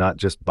anxiety are not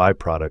just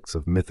byproducts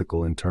of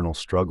mythical internal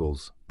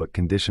struggles, but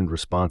conditioned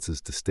responses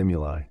to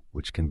stimuli,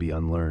 which can be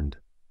unlearned.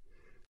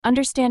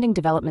 Understanding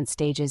development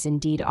stages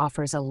indeed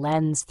offers a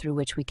lens through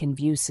which we can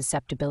view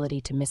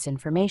susceptibility to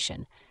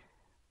misinformation.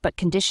 But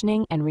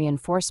conditioning and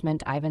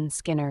reinforcement, Ivan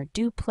Skinner,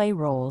 do play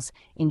roles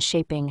in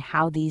shaping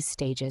how these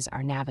stages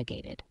are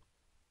navigated.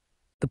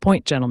 The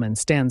point, gentlemen,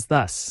 stands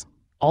thus: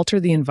 alter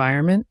the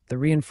environment, the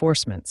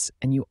reinforcements,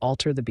 and you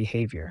alter the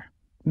behavior.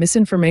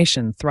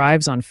 Misinformation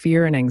thrives on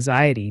fear and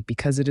anxiety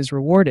because it is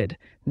rewarded,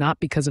 not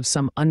because of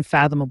some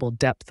unfathomable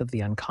depth of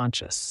the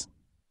unconscious.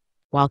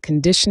 While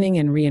conditioning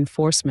and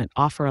reinforcement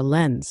offer a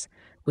lens,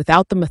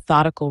 without the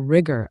methodical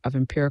rigor of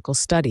empirical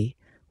study,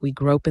 we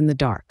grope in the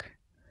dark.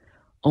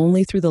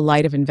 Only through the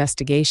light of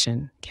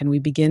investigation can we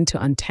begin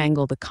to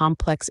untangle the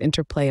complex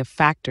interplay of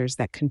factors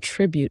that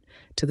contribute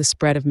to the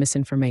spread of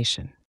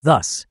misinformation.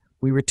 Thus,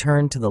 we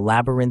return to the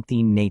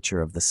labyrinthine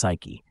nature of the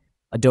psyche,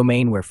 a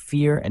domain where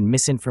fear and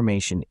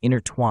misinformation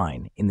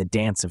intertwine in the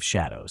dance of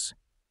shadows.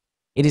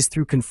 It is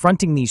through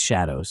confronting these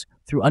shadows,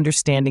 through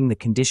understanding the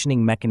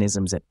conditioning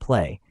mechanisms at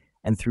play,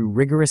 and through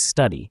rigorous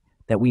study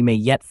that we may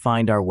yet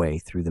find our way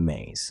through the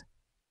maze.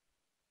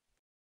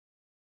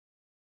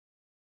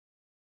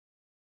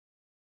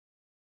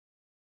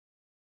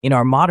 In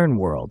our modern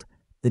world,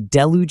 the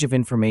deluge of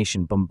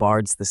information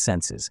bombards the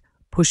senses,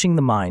 pushing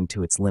the mind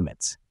to its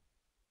limits.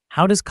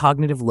 How does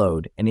cognitive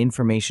load and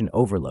information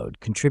overload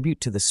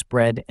contribute to the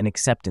spread and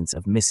acceptance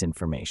of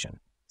misinformation?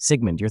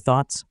 Sigmund, your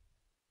thoughts?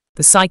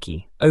 The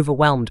psyche,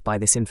 overwhelmed by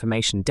this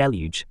information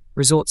deluge,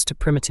 resorts to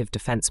primitive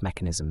defense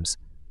mechanisms.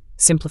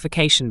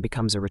 Simplification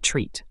becomes a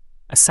retreat,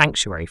 a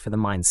sanctuary for the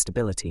mind's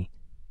stability.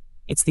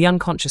 It's the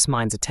unconscious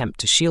mind's attempt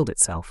to shield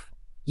itself.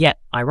 Yet,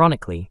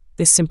 ironically,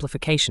 this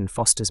simplification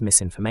fosters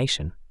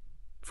misinformation,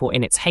 for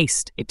in its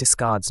haste it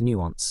discards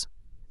nuance.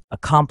 A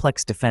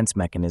complex defense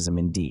mechanism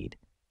indeed.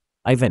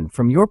 Ivan,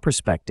 from your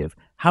perspective,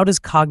 how does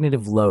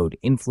cognitive load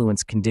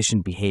influence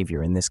conditioned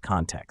behavior in this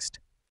context?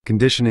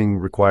 Conditioning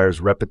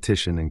requires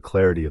repetition and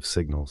clarity of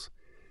signals,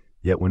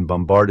 yet when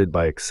bombarded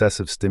by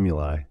excessive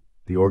stimuli,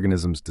 the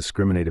organism's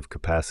discriminative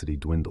capacity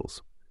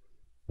dwindles.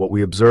 What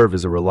we observe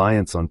is a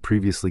reliance on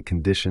previously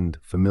conditioned,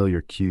 familiar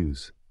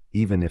cues,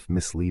 even if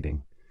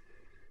misleading.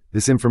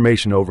 This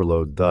information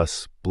overload,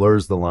 thus,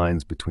 blurs the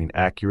lines between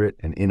accurate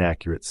and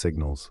inaccurate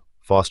signals,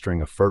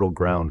 fostering a fertile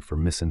ground for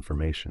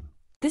misinformation.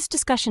 This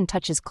discussion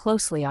touches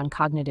closely on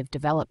cognitive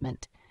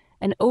development.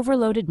 An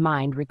overloaded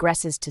mind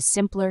regresses to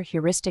simpler,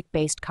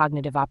 heuristic-based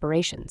cognitive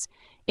operations.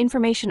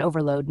 Information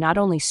overload not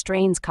only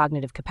strains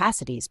cognitive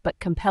capacities, but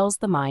compels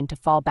the mind to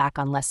fall back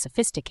on less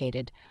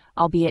sophisticated,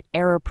 albeit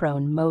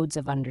error-prone modes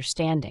of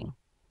understanding.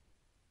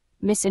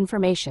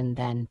 Misinformation,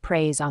 then,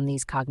 preys on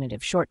these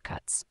cognitive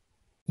shortcuts.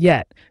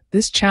 Yet,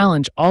 this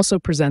challenge also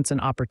presents an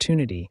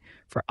opportunity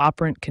for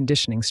operant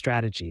conditioning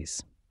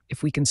strategies.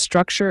 If we can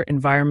structure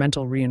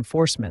environmental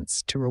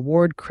reinforcements to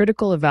reward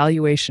critical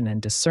evaluation and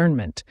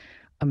discernment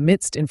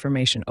amidst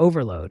information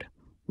overload,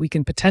 we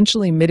can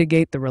potentially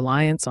mitigate the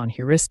reliance on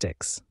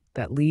heuristics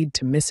that lead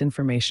to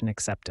misinformation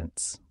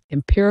acceptance.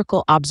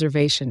 Empirical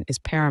observation is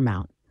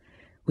paramount.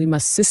 We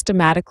must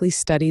systematically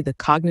study the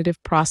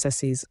cognitive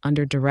processes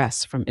under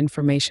duress from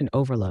information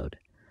overload.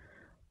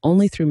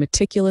 Only through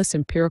meticulous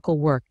empirical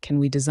work can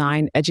we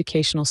design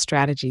educational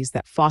strategies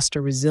that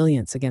foster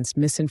resilience against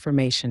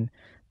misinformation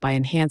by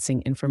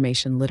enhancing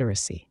information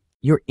literacy.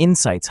 Your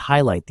insights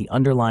highlight the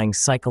underlying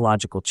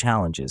psychological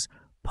challenges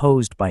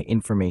posed by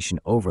information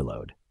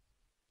overload.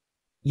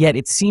 Yet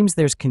it seems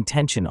there's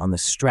contention on the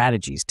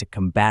strategies to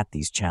combat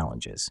these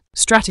challenges.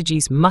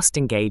 Strategies must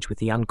engage with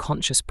the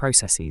unconscious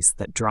processes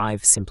that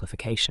drive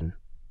simplification.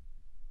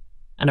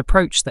 An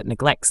approach that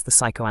neglects the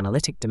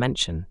psychoanalytic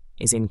dimension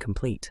is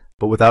incomplete.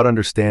 But without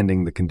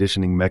understanding the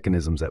conditioning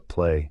mechanisms at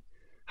play,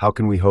 how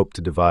can we hope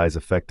to devise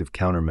effective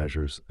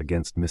countermeasures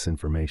against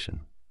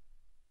misinformation?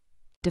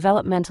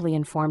 Developmentally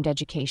informed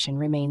education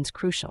remains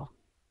crucial.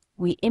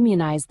 We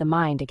immunize the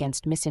mind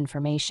against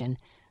misinformation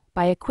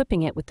by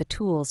equipping it with the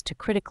tools to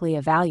critically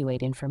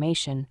evaluate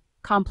information,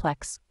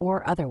 complex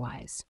or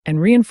otherwise. And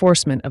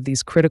reinforcement of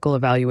these critical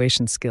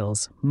evaluation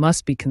skills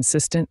must be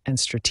consistent and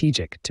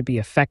strategic to be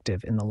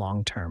effective in the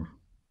long term.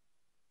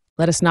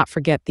 Let us not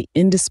forget the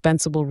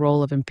indispensable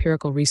role of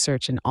empirical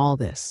research in all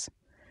this.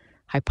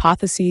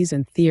 Hypotheses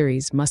and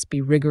theories must be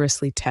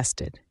rigorously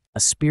tested. A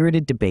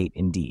spirited debate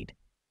indeed.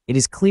 It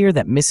is clear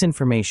that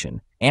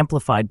misinformation,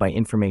 amplified by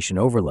information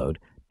overload,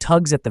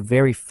 tugs at the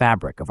very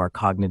fabric of our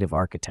cognitive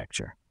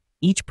architecture.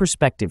 Each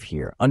perspective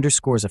here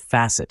underscores a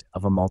facet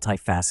of a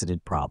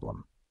multifaceted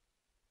problem.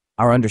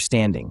 Our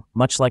understanding,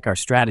 much like our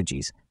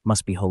strategies,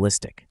 must be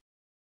holistic.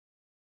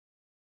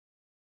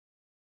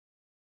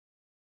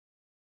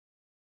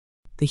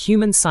 The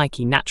human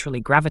psyche naturally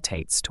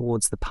gravitates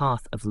towards the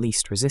path of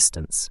least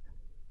resistance,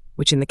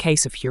 which in the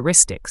case of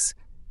heuristics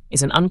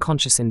is an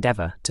unconscious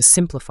endeavor to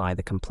simplify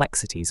the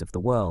complexities of the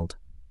world.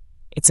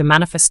 It's a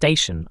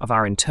manifestation of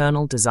our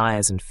internal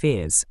desires and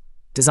fears,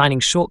 designing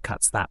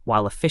shortcuts that,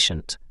 while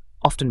efficient,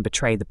 often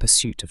betray the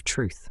pursuit of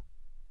truth.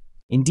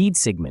 Indeed,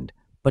 Sigmund,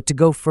 but to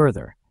go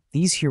further,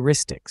 these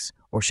heuristics,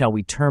 or shall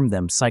we term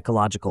them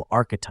psychological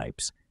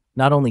archetypes,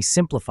 not only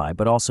simplify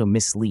but also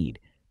mislead,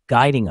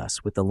 guiding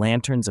us with the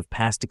lanterns of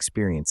past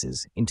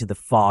experiences into the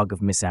fog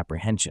of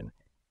misapprehension.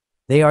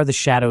 They are the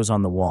shadows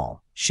on the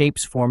wall,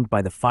 shapes formed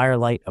by the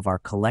firelight of our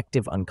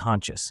collective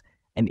unconscious,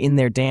 and in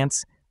their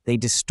dance, they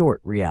distort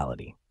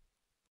reality.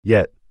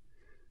 Yet,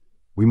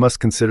 we must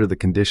consider the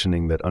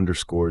conditioning that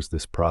underscores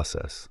this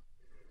process.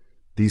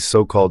 These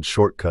so-called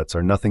shortcuts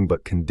are nothing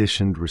but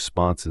conditioned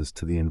responses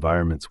to the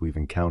environments we've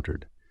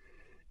encountered.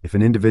 If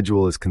an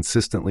individual is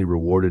consistently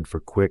rewarded for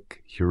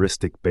quick,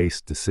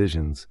 heuristic-based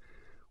decisions,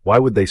 why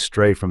would they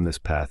stray from this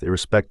path,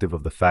 irrespective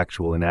of the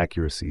factual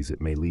inaccuracies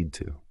it may lead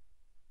to?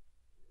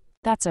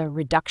 That's a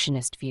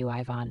reductionist view,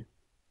 Ivan.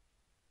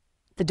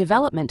 The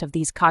development of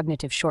these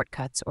cognitive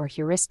shortcuts or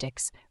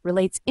heuristics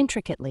relates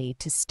intricately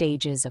to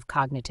stages of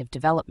cognitive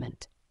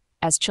development.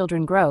 As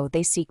children grow,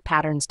 they seek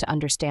patterns to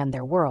understand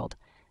their world,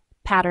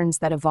 patterns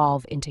that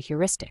evolve into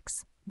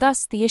heuristics.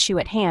 Thus, the issue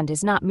at hand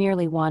is not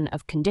merely one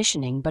of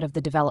conditioning, but of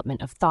the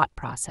development of thought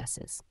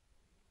processes.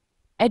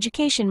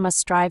 Education must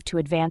strive to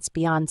advance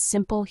beyond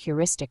simple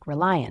heuristic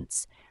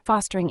reliance,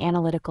 fostering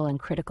analytical and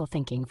critical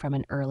thinking from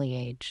an early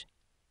age.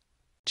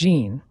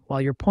 Jean,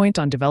 while your point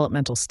on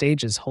developmental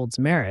stages holds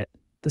merit,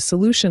 the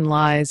solution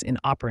lies in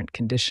operant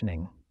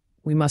conditioning.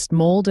 We must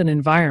mold an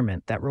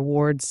environment that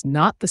rewards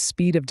not the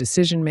speed of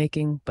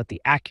decision-making, but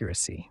the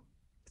accuracy.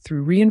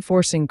 Through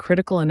reinforcing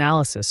critical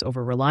analysis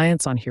over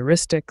reliance on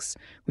heuristics,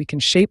 we can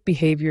shape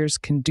behaviors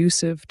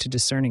conducive to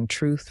discerning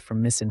truth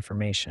from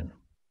misinformation.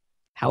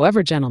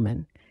 However,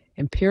 gentlemen,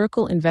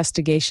 empirical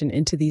investigation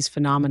into these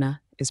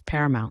phenomena is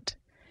paramount.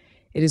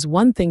 It is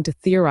one thing to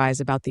theorize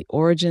about the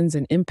origins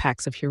and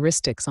impacts of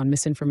heuristics on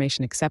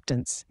misinformation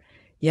acceptance,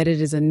 yet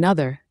it is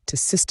another to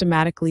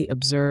systematically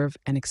observe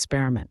and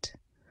experiment.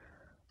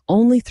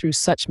 Only through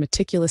such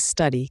meticulous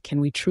study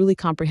can we truly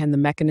comprehend the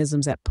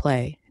mechanisms at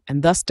play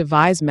and thus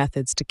devise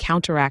methods to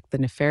counteract the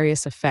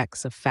nefarious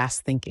effects of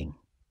fast thinking.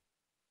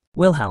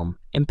 Wilhelm,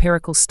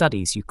 empirical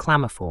studies you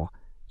clamor for,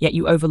 yet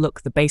you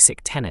overlook the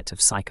basic tenet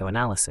of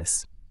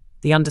psychoanalysis,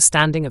 the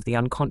understanding of the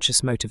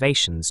unconscious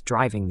motivations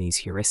driving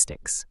these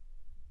heuristics.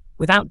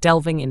 Without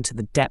delving into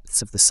the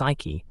depths of the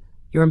psyche,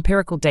 your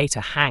empirical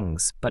data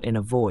hangs but in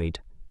a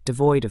void,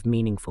 devoid of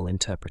meaningful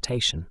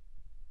interpretation.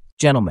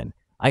 Gentlemen,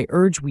 I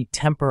urge we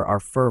temper our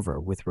fervor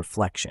with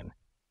reflection.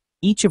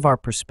 Each of our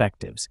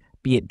perspectives,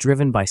 be it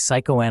driven by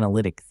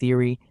psychoanalytic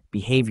theory,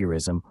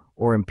 behaviorism,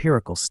 or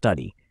empirical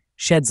study,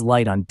 sheds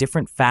light on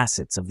different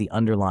facets of the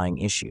underlying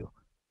issue,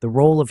 the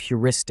role of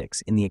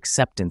heuristics in the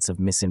acceptance of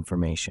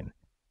misinformation.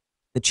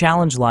 The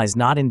challenge lies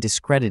not in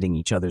discrediting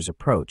each other's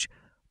approach,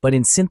 but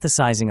in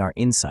synthesizing our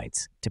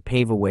insights to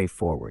pave a way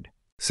forward.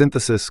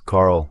 Synthesis,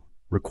 Carl,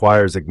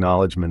 requires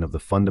acknowledgement of the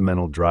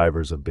fundamental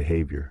drivers of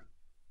behavior.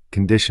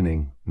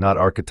 Conditioning, not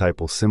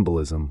archetypal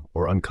symbolism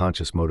or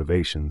unconscious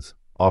motivations,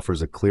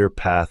 offers a clear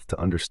path to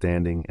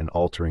understanding and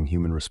altering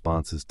human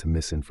responses to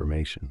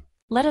misinformation.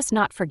 Let us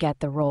not forget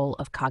the role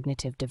of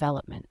cognitive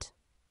development.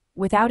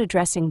 Without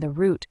addressing the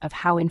root of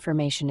how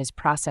information is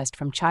processed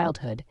from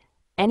childhood,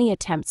 any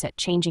attempts at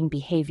changing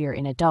behavior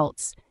in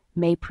adults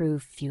may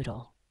prove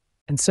futile.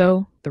 And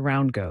so the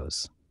round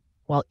goes.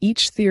 While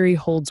each theory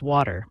holds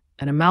water,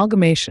 an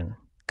amalgamation,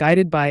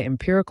 guided by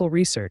empirical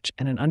research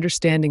and an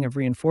understanding of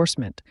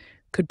reinforcement,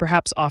 could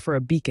perhaps offer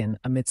a beacon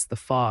amidst the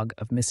fog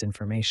of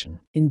misinformation.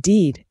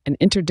 Indeed, an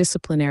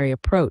interdisciplinary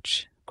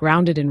approach,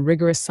 grounded in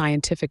rigorous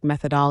scientific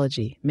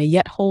methodology, may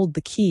yet hold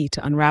the key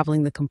to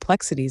unraveling the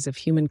complexities of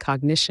human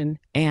cognition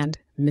and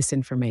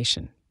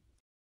misinformation.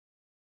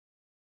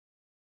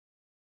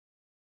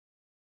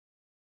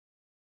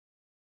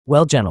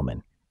 Well,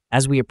 gentlemen,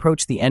 as we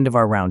approach the end of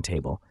our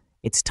roundtable,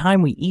 it's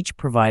time we each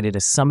provided a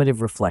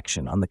summative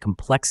reflection on the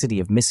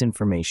complexity of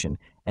misinformation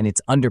and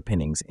its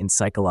underpinnings in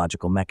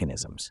psychological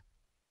mechanisms.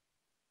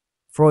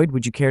 Freud,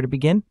 would you care to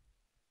begin?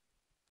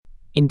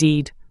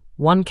 Indeed,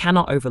 one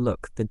cannot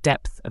overlook the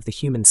depth of the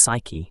human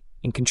psyche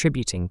in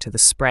contributing to the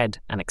spread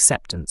and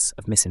acceptance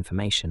of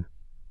misinformation.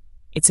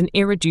 It's an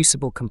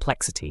irreducible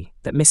complexity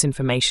that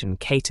misinformation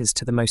caters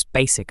to the most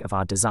basic of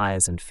our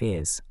desires and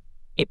fears.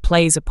 It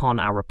plays upon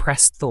our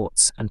repressed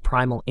thoughts and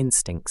primal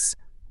instincts,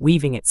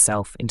 weaving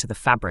itself into the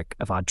fabric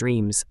of our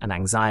dreams and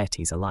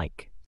anxieties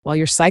alike. While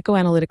your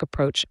psychoanalytic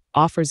approach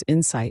offers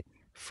insight,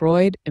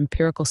 Freud,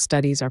 empirical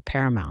studies are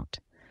paramount.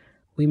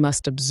 We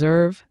must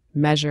observe,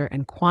 measure,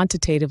 and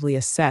quantitatively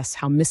assess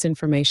how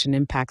misinformation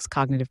impacts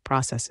cognitive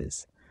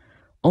processes.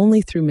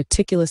 Only through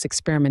meticulous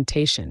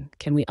experimentation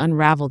can we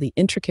unravel the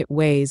intricate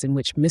ways in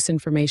which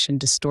misinformation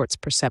distorts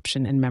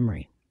perception and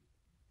memory.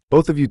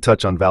 Both of you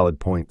touch on valid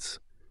points,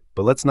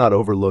 but let's not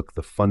overlook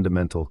the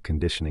fundamental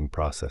conditioning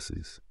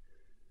processes.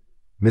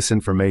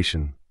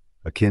 Misinformation,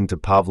 akin to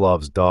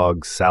Pavlov's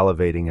dog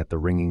salivating at the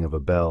ringing of a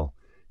bell,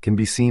 can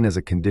be seen as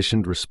a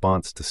conditioned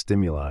response to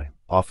stimuli,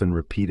 often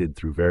repeated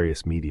through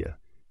various media.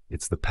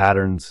 It's the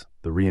patterns,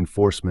 the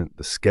reinforcement,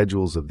 the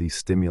schedules of these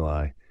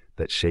stimuli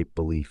that shape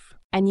belief.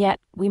 And yet,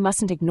 we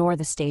mustn't ignore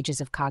the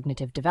stages of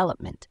cognitive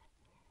development.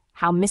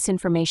 How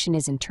misinformation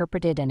is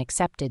interpreted and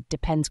accepted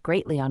depends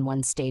greatly on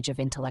one's stage of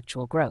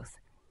intellectual growth.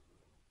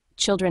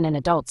 Children and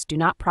adults do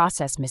not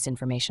process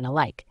misinformation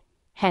alike.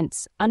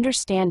 Hence,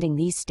 understanding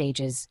these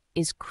stages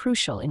is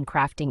crucial in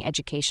crafting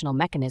educational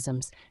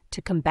mechanisms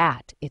to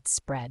combat its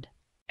spread.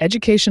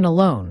 Education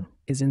alone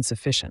is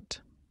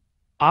insufficient.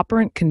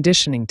 Operant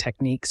conditioning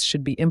techniques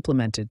should be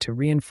implemented to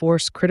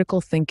reinforce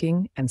critical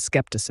thinking and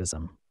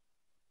skepticism.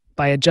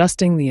 By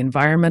adjusting the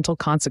environmental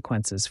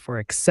consequences for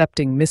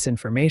accepting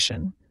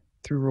misinformation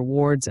through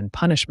rewards and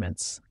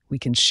punishments, we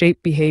can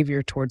shape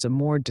behavior towards a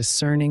more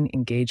discerning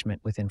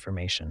engagement with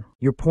information.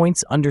 Your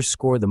points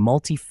underscore the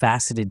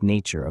multifaceted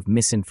nature of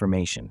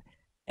misinformation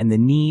and the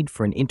need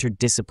for an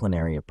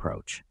interdisciplinary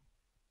approach.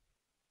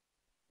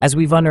 As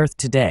we've unearthed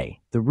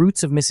today, the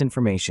roots of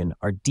misinformation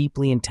are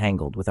deeply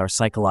entangled with our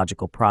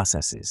psychological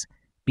processes,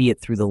 be it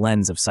through the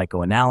lens of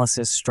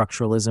psychoanalysis,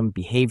 structuralism,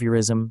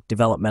 behaviorism,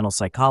 developmental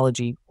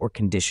psychology, or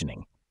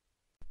conditioning.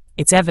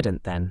 It's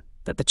evident, then,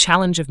 that the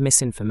challenge of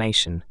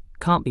misinformation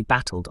can't be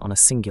battled on a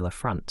singular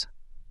front.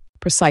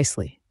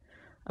 Precisely.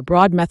 A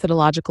broad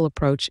methodological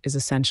approach is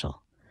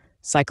essential.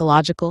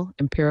 Psychological,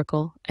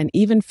 empirical, and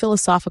even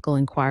philosophical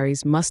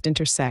inquiries must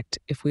intersect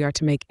if we are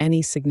to make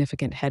any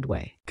significant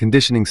headway.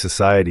 Conditioning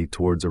society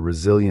towards a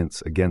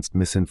resilience against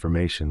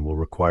misinformation will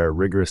require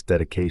rigorous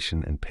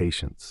dedication and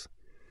patience,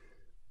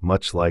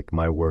 much like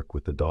my work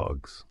with the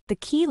dogs. The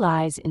key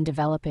lies in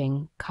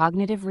developing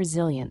cognitive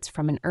resilience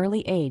from an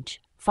early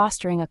age,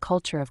 fostering a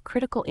culture of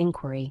critical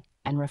inquiry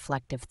and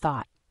reflective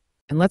thought.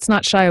 And let's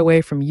not shy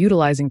away from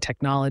utilizing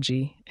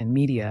technology and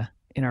media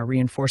in our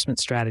reinforcement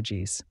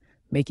strategies,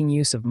 making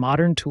use of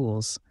modern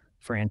tools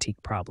for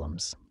antique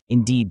problems.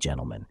 Indeed,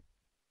 gentlemen.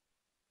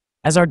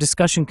 As our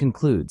discussion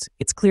concludes,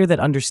 it's clear that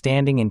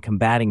understanding and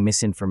combating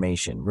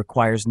misinformation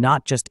requires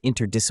not just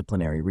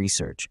interdisciplinary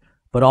research,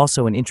 but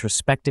also an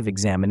introspective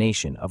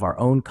examination of our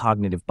own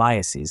cognitive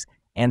biases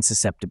and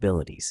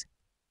susceptibilities.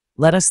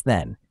 Let us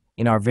then,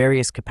 in our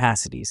various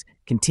capacities,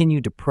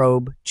 continue to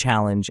probe,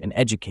 challenge, and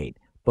educate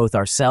both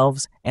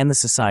ourselves and the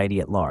society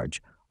at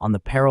large on the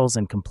perils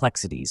and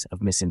complexities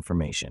of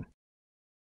misinformation.